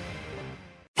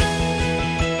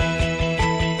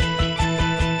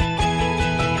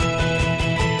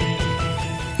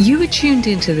 You are tuned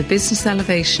into the Business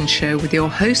Elevation Show with your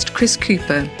host, Chris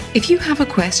Cooper. If you have a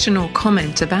question or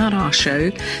comment about our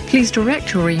show, please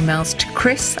direct your emails to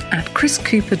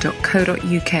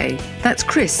chris@chriscooper.co.uk. That's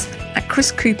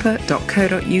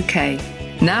chris@chriscooper.co.uk.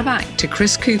 Now back to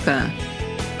Chris Cooper.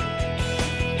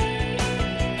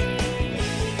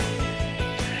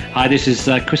 Hi, this is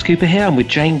Chris Cooper here. I'm with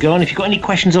Jane Gunn. If you've got any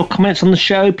questions or comments on the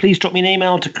show, please drop me an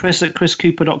email to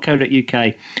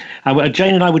chris@chriscooper.co.uk.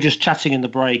 Jane and I were just chatting in the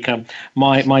break.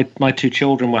 My two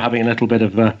children were having a little bit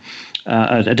of a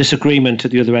disagreement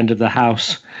at the other end of the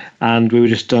house, and we were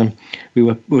just we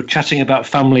were chatting about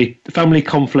family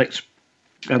conflicts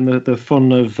and the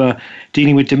fun of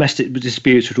dealing with domestic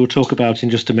disputes, which we'll talk about in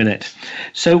just a minute.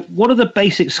 So what are the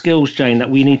basic skills, Jane, that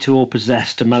we need to all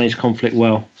possess to manage conflict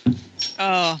well?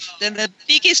 Oh, the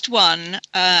biggest one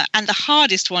and the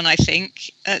hardest one, I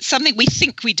think, something we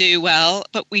think we do well,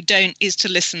 but we don't, is to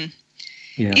listen.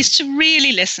 Yeah. Is to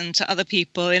really listen to other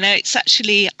people. It's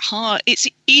actually hard. It's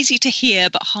easy to hear,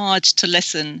 but hard to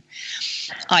listen,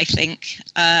 I think.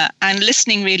 And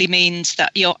listening really means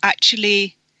that you're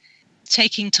actually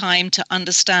taking time to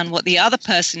understand what the other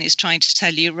person is trying to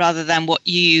tell you rather than what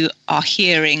you are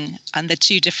hearing, and the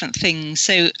two different things.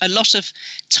 So a lot of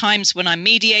times when I'm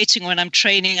mediating, when I'm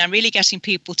training, I'm really getting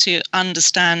people to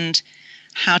understand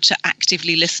how to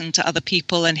actively listen to other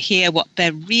people and hear what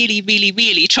they're really, really,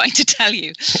 really trying to tell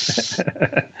you.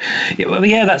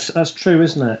 That's true,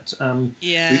 isn't it?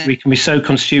 We can be so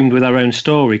consumed with our own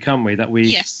story, can't we, that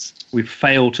we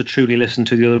fail to truly listen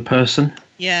to the other person.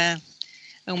 Yeah.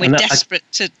 And we're desperate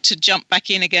to jump back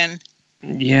in again.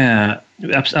 Yeah,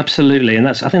 absolutely. And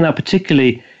I think that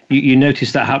particularly you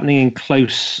notice that happening in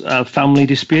close family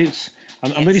disputes.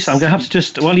 I'm really sorry. I'm going to have to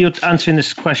just, while you're answering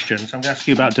this question, so I'm going to ask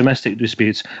you about domestic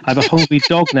disputes. I have a hungry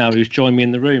dog now who's joined me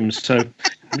in the room, so I'm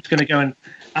just going to go and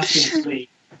ask him to leave.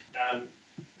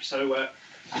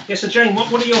 So Jane,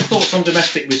 what are your thoughts on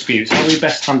domestic disputes? How do we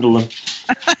best handle them?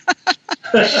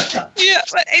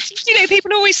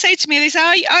 People always say to me, they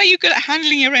say, are you good at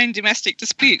handling your own domestic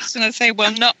disputes? And I say,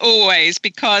 well, not always,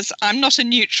 because I'm not a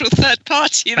neutral third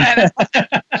party then.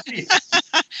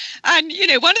 And,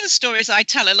 one of the stories I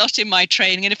tell a lot in my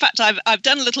training, and in fact, I've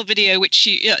done a little video which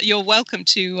you're welcome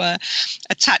to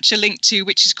attach a link to,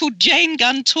 which is called Jane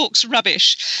Gunn Talks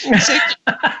Rubbish. So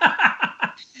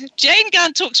Jane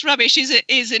Gunn Talks Rubbish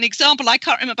is an example. I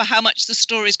can't remember how much the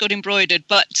story's got embroidered,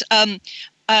 but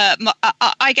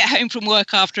I get home from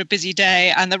work after a busy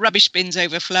day and the rubbish bin's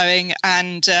overflowing,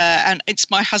 and it's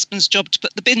my husband's job to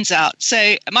put the bins out.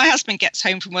 So my husband gets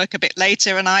home from work a bit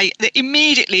later, and I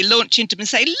immediately launch into him and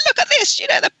say, look at this,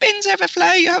 the bin's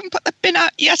overflow, you haven't put the bin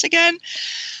out yet again,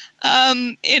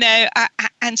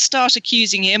 and start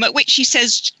accusing him, at which he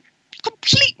says,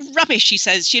 complete rubbish, he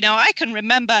says. I can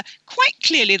remember quite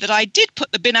clearly that I did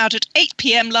put the bin out at 8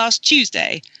 p.m. last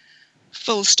Tuesday,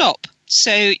 full stop.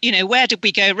 So, where did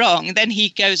we go wrong? And then he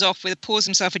goes off pours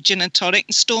himself a gin and tonic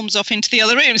and storms off into the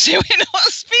other room. So we're not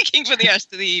speaking for the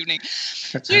rest of the evening.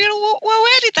 So,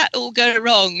 where did that all go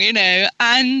wrong?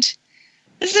 And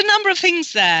there's a number of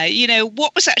things there.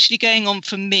 What was actually going on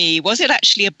for me? Was it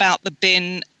actually about the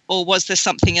bin, or was there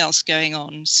something else going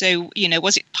on? So,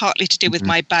 was it partly to do with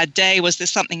my bad day? Was there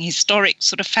something historic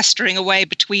sort of festering away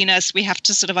between us? We have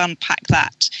to sort of unpack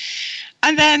that.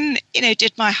 And then,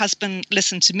 did my husband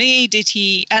listen to me? Did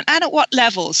he, and at what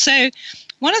level? So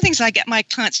one of the things I get my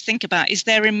clients to think about is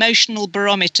their emotional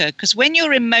barometer, because when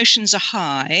your emotions are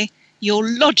high, your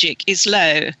logic is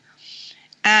low.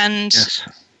 And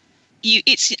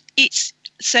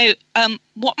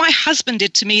what my husband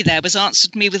did to me there was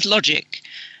answered me with logic.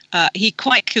 He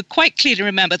could quite clearly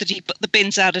remember that he put the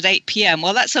bins out at 8 p.m.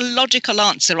 Well, that's a logical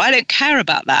answer. I don't care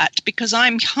about that because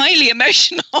I'm highly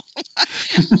emotional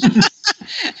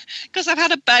because I've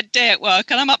had a bad day at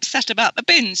work and I'm upset about the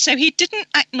bins. So he didn't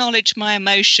acknowledge my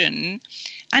emotion,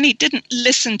 and he didn't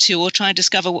listen to or try and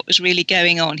discover what was really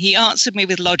going on. He answered me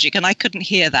with logic, and I couldn't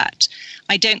hear that.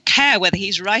 I don't care whether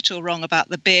he's right or wrong about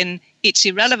the bin. It's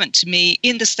irrelevant to me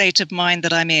in the state of mind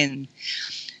that I'm in.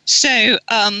 So,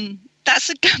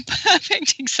 that's a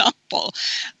perfect example.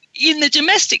 In the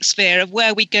domestic sphere of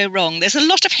where we go wrong, there's a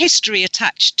lot of history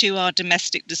attached to our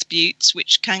domestic disputes,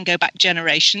 which can go back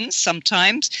generations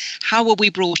sometimes. How were we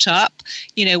brought up?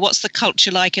 What's the culture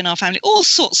like in our family? All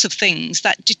sorts of things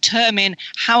that determine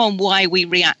how and why we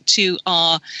react to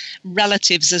our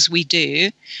relatives as we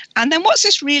do. And then what's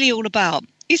this really all about?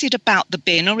 Is it about the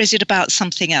bin, or is it about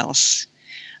something else?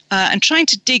 And trying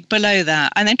to dig below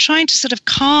that, and then trying to sort of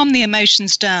calm the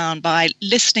emotions down by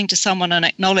listening to someone and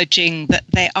acknowledging that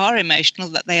they are emotional,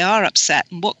 that they are upset,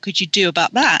 and what could you do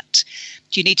about that?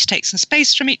 Do you need to take some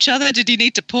space from each other? Did you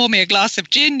need to pour me a glass of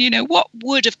gin? What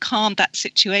would have calmed that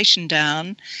situation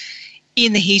down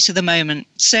in the heat of the moment?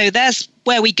 So there's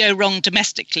where we go wrong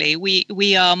domestically.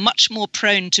 We are much more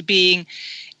prone to being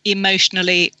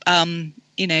emotionally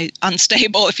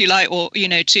unstable, if you like, or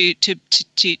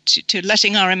to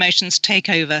letting our emotions take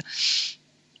over.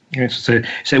 Yes, so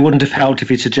it wouldn't have helped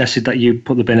if you suggested that you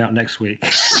put the bin out next week.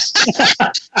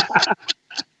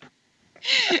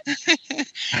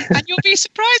 And you'll be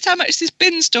surprised how much this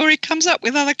bin story comes up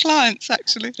with other clients,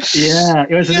 actually. Yeah,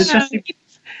 it was an interesting.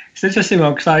 It's an interesting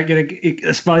one, because I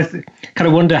kind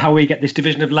of wonder how we get this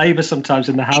division of labour sometimes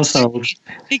in the household.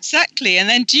 Exactly. And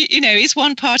then, is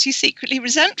one party secretly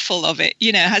resentful of it?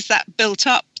 Has that built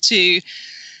up to,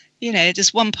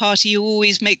 does one party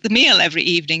always make the meal every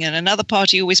evening and another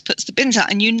party always puts the bins out,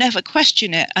 and you never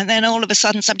question it? And then all of a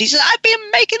sudden somebody says, I've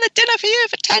been making the dinner for you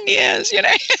for 10 years,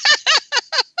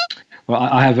 Well,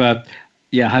 I have a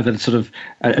sort of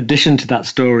addition to that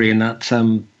story, in that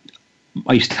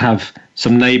I used to have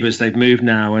some neighbours. They've moved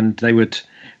now, and they would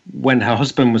when her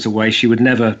husband was away, she would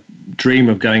never dream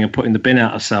of going and putting the bin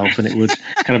out herself, and it would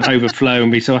kind of overflow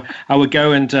and be. So I would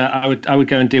go and I would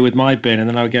go and deal with my bin, and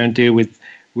then I would go and deal with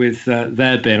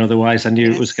their bin. Otherwise, I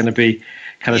knew it was going to be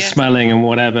kind of smelling and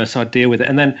whatever. So I'd deal with it.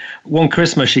 And then one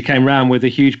Christmas, she came round with a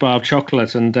huge bar of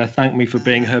chocolate and thanked me for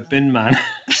being her bin man.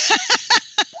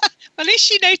 At least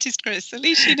she noticed, Chris. At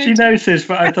least she noticed. She noticed,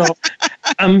 but I thought,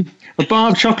 a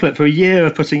bar of chocolate for a year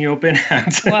of putting your bin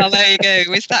out. Well, there you go.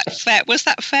 Was that fair? Was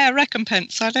that fair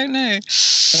recompense? I don't know.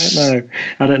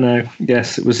 I don't know.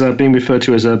 Yes, it was being referred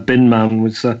to as a bin man.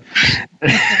 Was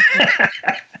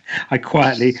I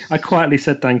quietly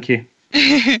said thank you.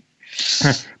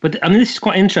 But I mean, this is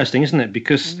quite interesting, isn't it?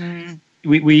 Because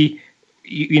we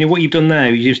you know what you've done now.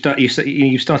 You've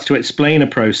started to explain a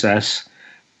process.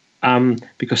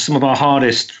 Because some of the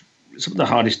hardest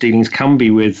dealings can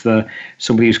be with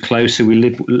somebody who's close, who we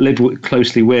live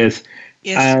closely with,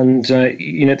 and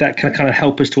that can kind of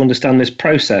help us to understand this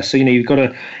process. So you've got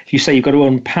to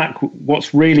unpack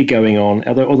what's really going on.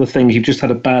 Are there other things? You've just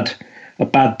had a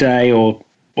bad day, or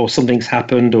something's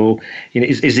happened, or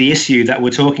is the issue that we're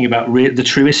talking about the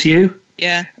true issue?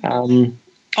 Yeah.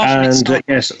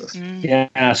 Yes,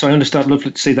 So I understand. Love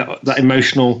to see that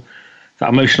emotional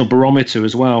barometer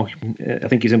as well. I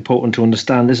think is important to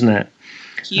understand, isn't it?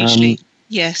 Hugely,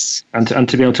 yes. And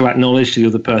to be able to acknowledge the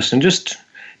other person, just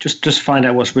find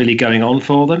out what's really going on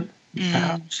for them.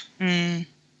 Perhaps.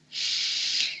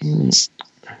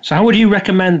 So, how would you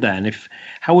recommend then?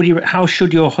 How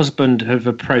should your husband have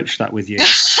approached that with you?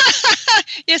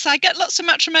 Yes, I get lots of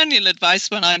matrimonial advice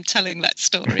when I'm telling that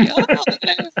story.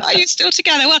 Are you still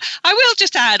together? Well, I will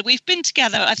just add, we've been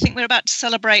together. I think we're about to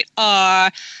celebrate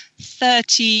our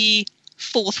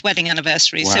 34th wedding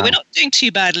anniversary. Wow. So we're not doing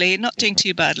too badly.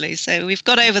 So we've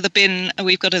got over the bin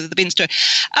story.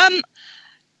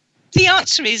 The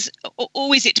answer is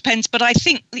always it depends, but I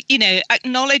think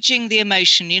acknowledging the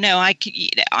emotion. I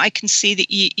can see that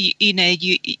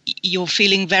you're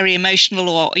feeling very emotional,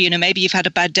 or maybe you've had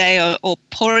a bad day, or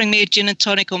pouring me a gin and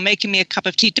tonic, or making me a cup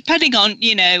of tea, depending on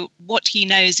what he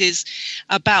knows is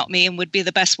about me and would be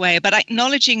the best way. But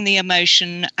acknowledging the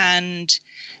emotion and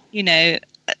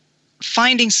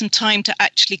finding some time to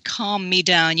actually calm me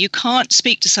down. You can't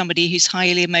speak to somebody who's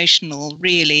highly emotional,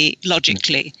 really,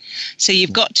 logically. So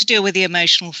you've got to deal with the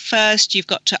emotional first, you've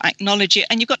got to acknowledge it,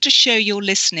 and you've got to show you're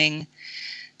listening.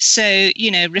 So,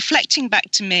 reflecting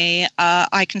back to me,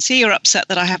 I can see you're upset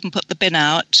that I haven't put the bin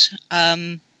out.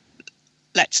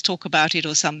 Let's talk about it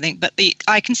or something. But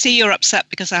I can see you're upset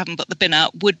because I haven't put the bin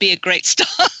out would be a great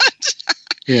start.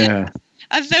 Yeah.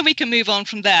 And then we can move on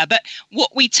from there. But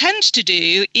what we tend to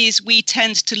do is we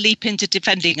tend to leap into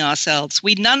defending ourselves.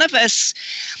 None of us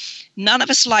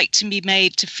like to be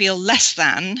made to feel less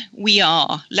than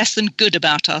good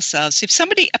about ourselves. If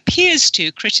somebody appears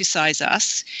to criticize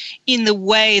us in the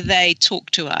way they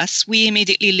talk to us, we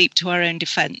immediately leap to our own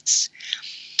defense.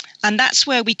 And that's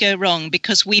where we go wrong,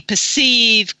 because we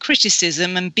perceive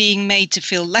criticism and being made to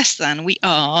feel less than we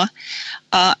are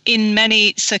in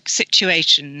many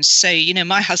situations. So,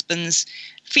 my husband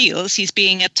feels he's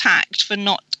being attacked for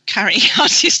not carrying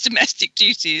out his domestic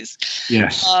duties.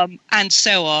 Yes. And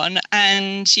so on.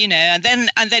 And, and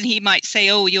then he might say,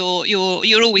 oh,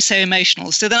 you're always so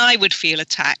emotional. So then I would feel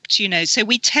attacked, So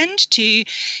we tend to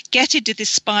get into this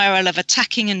spiral of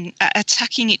attacking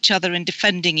each other and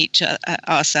defending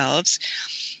ourselves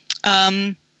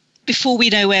before we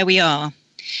know where we are.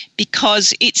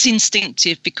 Because it's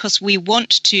instinctive, because we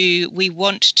want to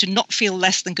not feel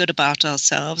less than good about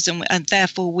ourselves, and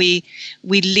therefore we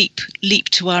leap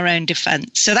to our own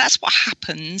defense. So that's what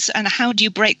happens. And how do you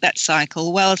break that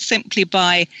cycle? Well, simply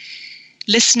by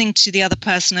listening to the other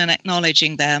person and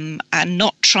acknowledging them, and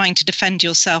not trying to defend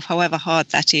yourself, however hard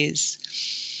that is.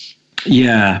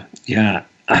 Yeah.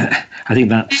 I think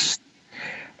that's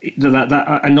that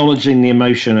acknowledging the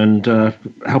emotion and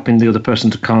helping the other person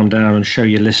to calm down and show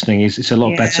you're listening is a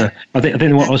lot better. I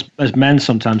think what us as men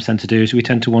sometimes tend to do is we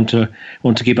tend to want to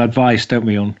give advice, don't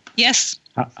we, on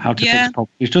how to fix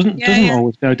problems, which doesn't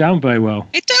always go down very well.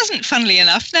 It doesn't, funnily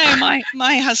enough. No,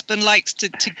 my husband likes to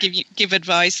give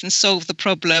advice and solve the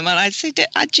problem, and I'd say,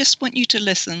 I just want you to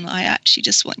listen. I actually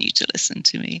just want you to listen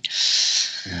to me.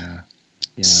 Yeah.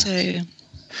 So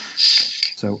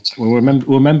we'll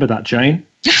remember that, Jane.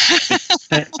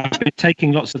 I've been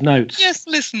taking lots of notes. Just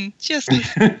listen.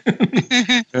 I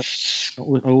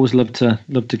always love to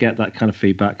get that kind of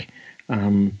feedback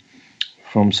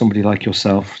from somebody like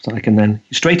yourself that I can then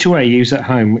straight away use at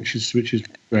home, which is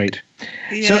great.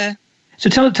 Yeah. So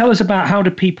tell us about how do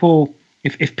people,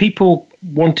 if people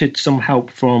wanted some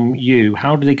help from you,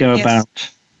 how do they go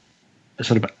about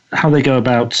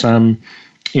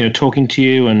talking to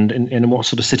you, and in what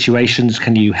sort of situations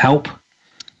can you help?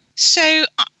 So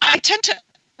I tend to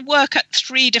work at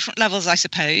 3 different levels, I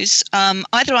suppose.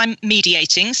 Either I'm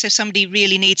mediating, so somebody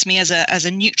really needs me as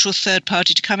a neutral third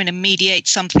party to come in and mediate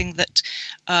something that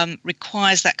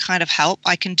requires that kind of help.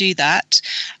 I can do that.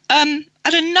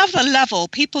 At another level,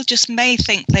 people just may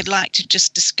think they'd like to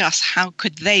just discuss how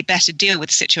could they better deal with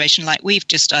the situation like we've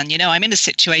just done. I'm in a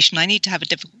situation, I need to have a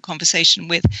difficult conversation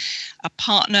with a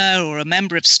partner or a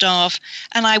member of staff,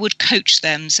 and I would coach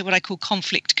them. So what I call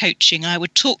conflict coaching. I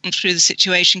would talk them through the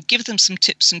situation, give them some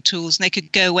tips and tools, and they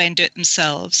could go away and do it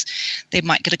themselves. They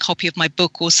might get a copy of my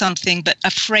book or something, but a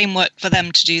framework for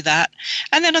them to do that.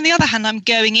 And then on the other hand, I'm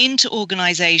going into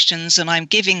organizations and I'm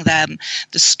giving them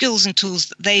the skills and tools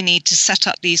that they need to set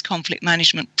up these conflict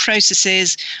management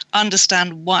processes,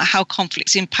 understand how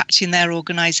conflict's impacting their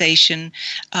organization,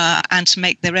 and to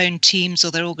make their own teams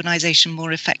or their organization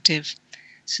more effective.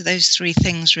 So those 3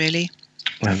 things, really.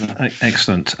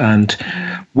 Excellent. And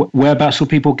whereabouts will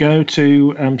people go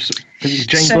to? Jane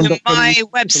so Gunn. My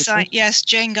website, yes,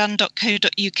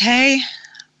 janegunn.co.uk.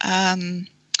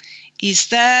 Is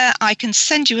there. I can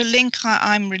send you a link.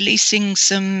 I'm releasing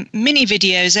some mini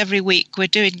videos every week. We're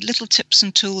doing little tips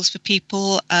and tools for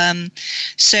people.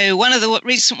 So one of the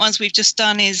recent ones we've just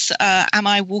done is, am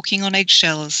I walking on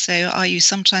eggshells? So do you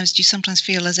sometimes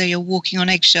feel as though you're walking on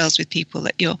eggshells with people,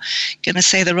 that you're going to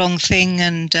say the wrong thing?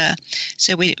 And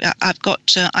so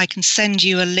I can send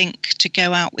you a link to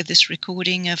go out with this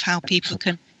recording of how people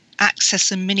can access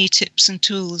some mini tips and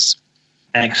tools.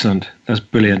 Excellent. That's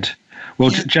brilliant.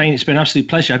 Well, yeah. Jane, it's been an absolute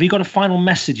pleasure. Have you got a final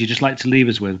message you'd just like to leave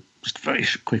us with? Just a very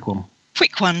quick one.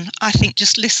 I think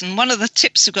just listen. One of the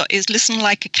tips we've got is listen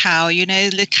like a cow.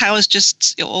 The cows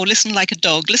or listen like a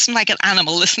dog. Listen like an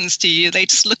animal listens to you. They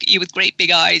just look at you with great big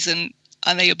eyes and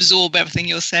they absorb everything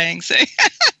you're saying. So,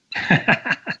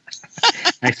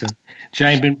 excellent.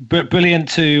 Jane, been brilliant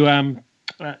to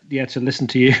listen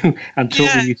to you and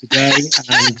talk with you today.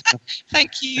 And,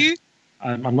 thank you.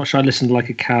 I'm not sure I listened like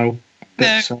a cow.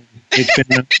 But it's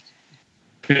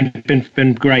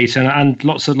been great, and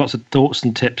lots of thoughts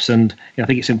and tips, and I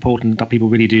think it's important that people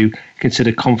really do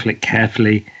consider conflict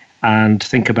carefully and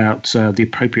think about the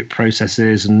appropriate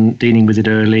processes and dealing with it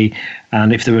early.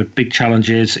 And if there are big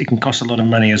challenges, it can cost a lot of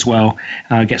money as well.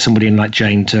 Get somebody in like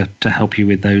Jane to help you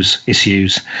with those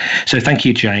issues. So thank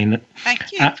you, Jane.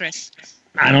 Thank you, Chris.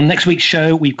 And on next week's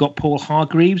show, we've got Paul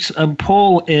Hargreaves.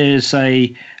 Paul is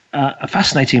a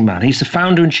fascinating man. He's the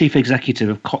founder and chief executive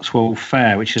of Cotswold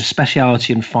Fare, which is a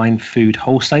specialty and fine food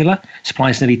wholesaler.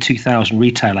 Supplies nearly 2,000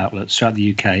 retail outlets throughout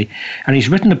the UK. And he's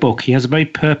written a book. He has a very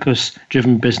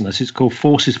purpose-driven business. It's called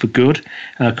Forces for Good,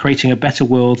 Creating a Better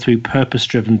World Through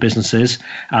Purpose-Driven Businesses.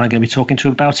 And I'm going to be talking to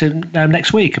him about it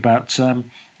next week, about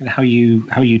how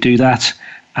you do that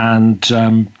and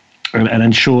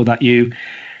ensure that you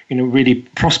really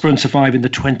prosper and survive in the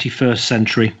 21st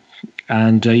century.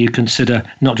 And you consider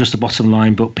not just the bottom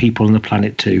line, but people and the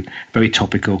planet too. Very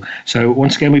topical. So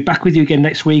once again, we're back with you again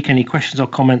next week. Any questions or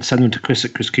comments, send them to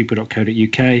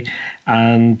chris@chriscooper.co.uk.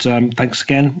 And thanks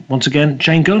again, once again,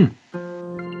 Jane Gunn.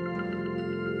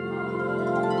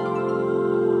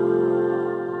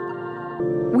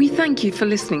 We thank you for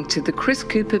listening to the Chris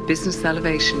Cooper Business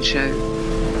Elevation Show.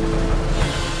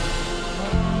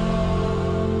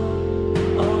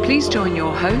 Please join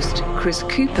your host, Chris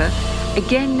Cooper,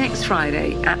 again next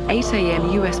Friday at 8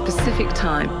 a.m. US Pacific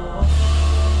Time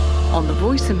on the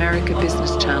Voice America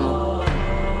Business Channel.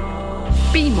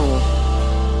 Be more.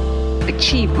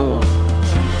 Achieve more.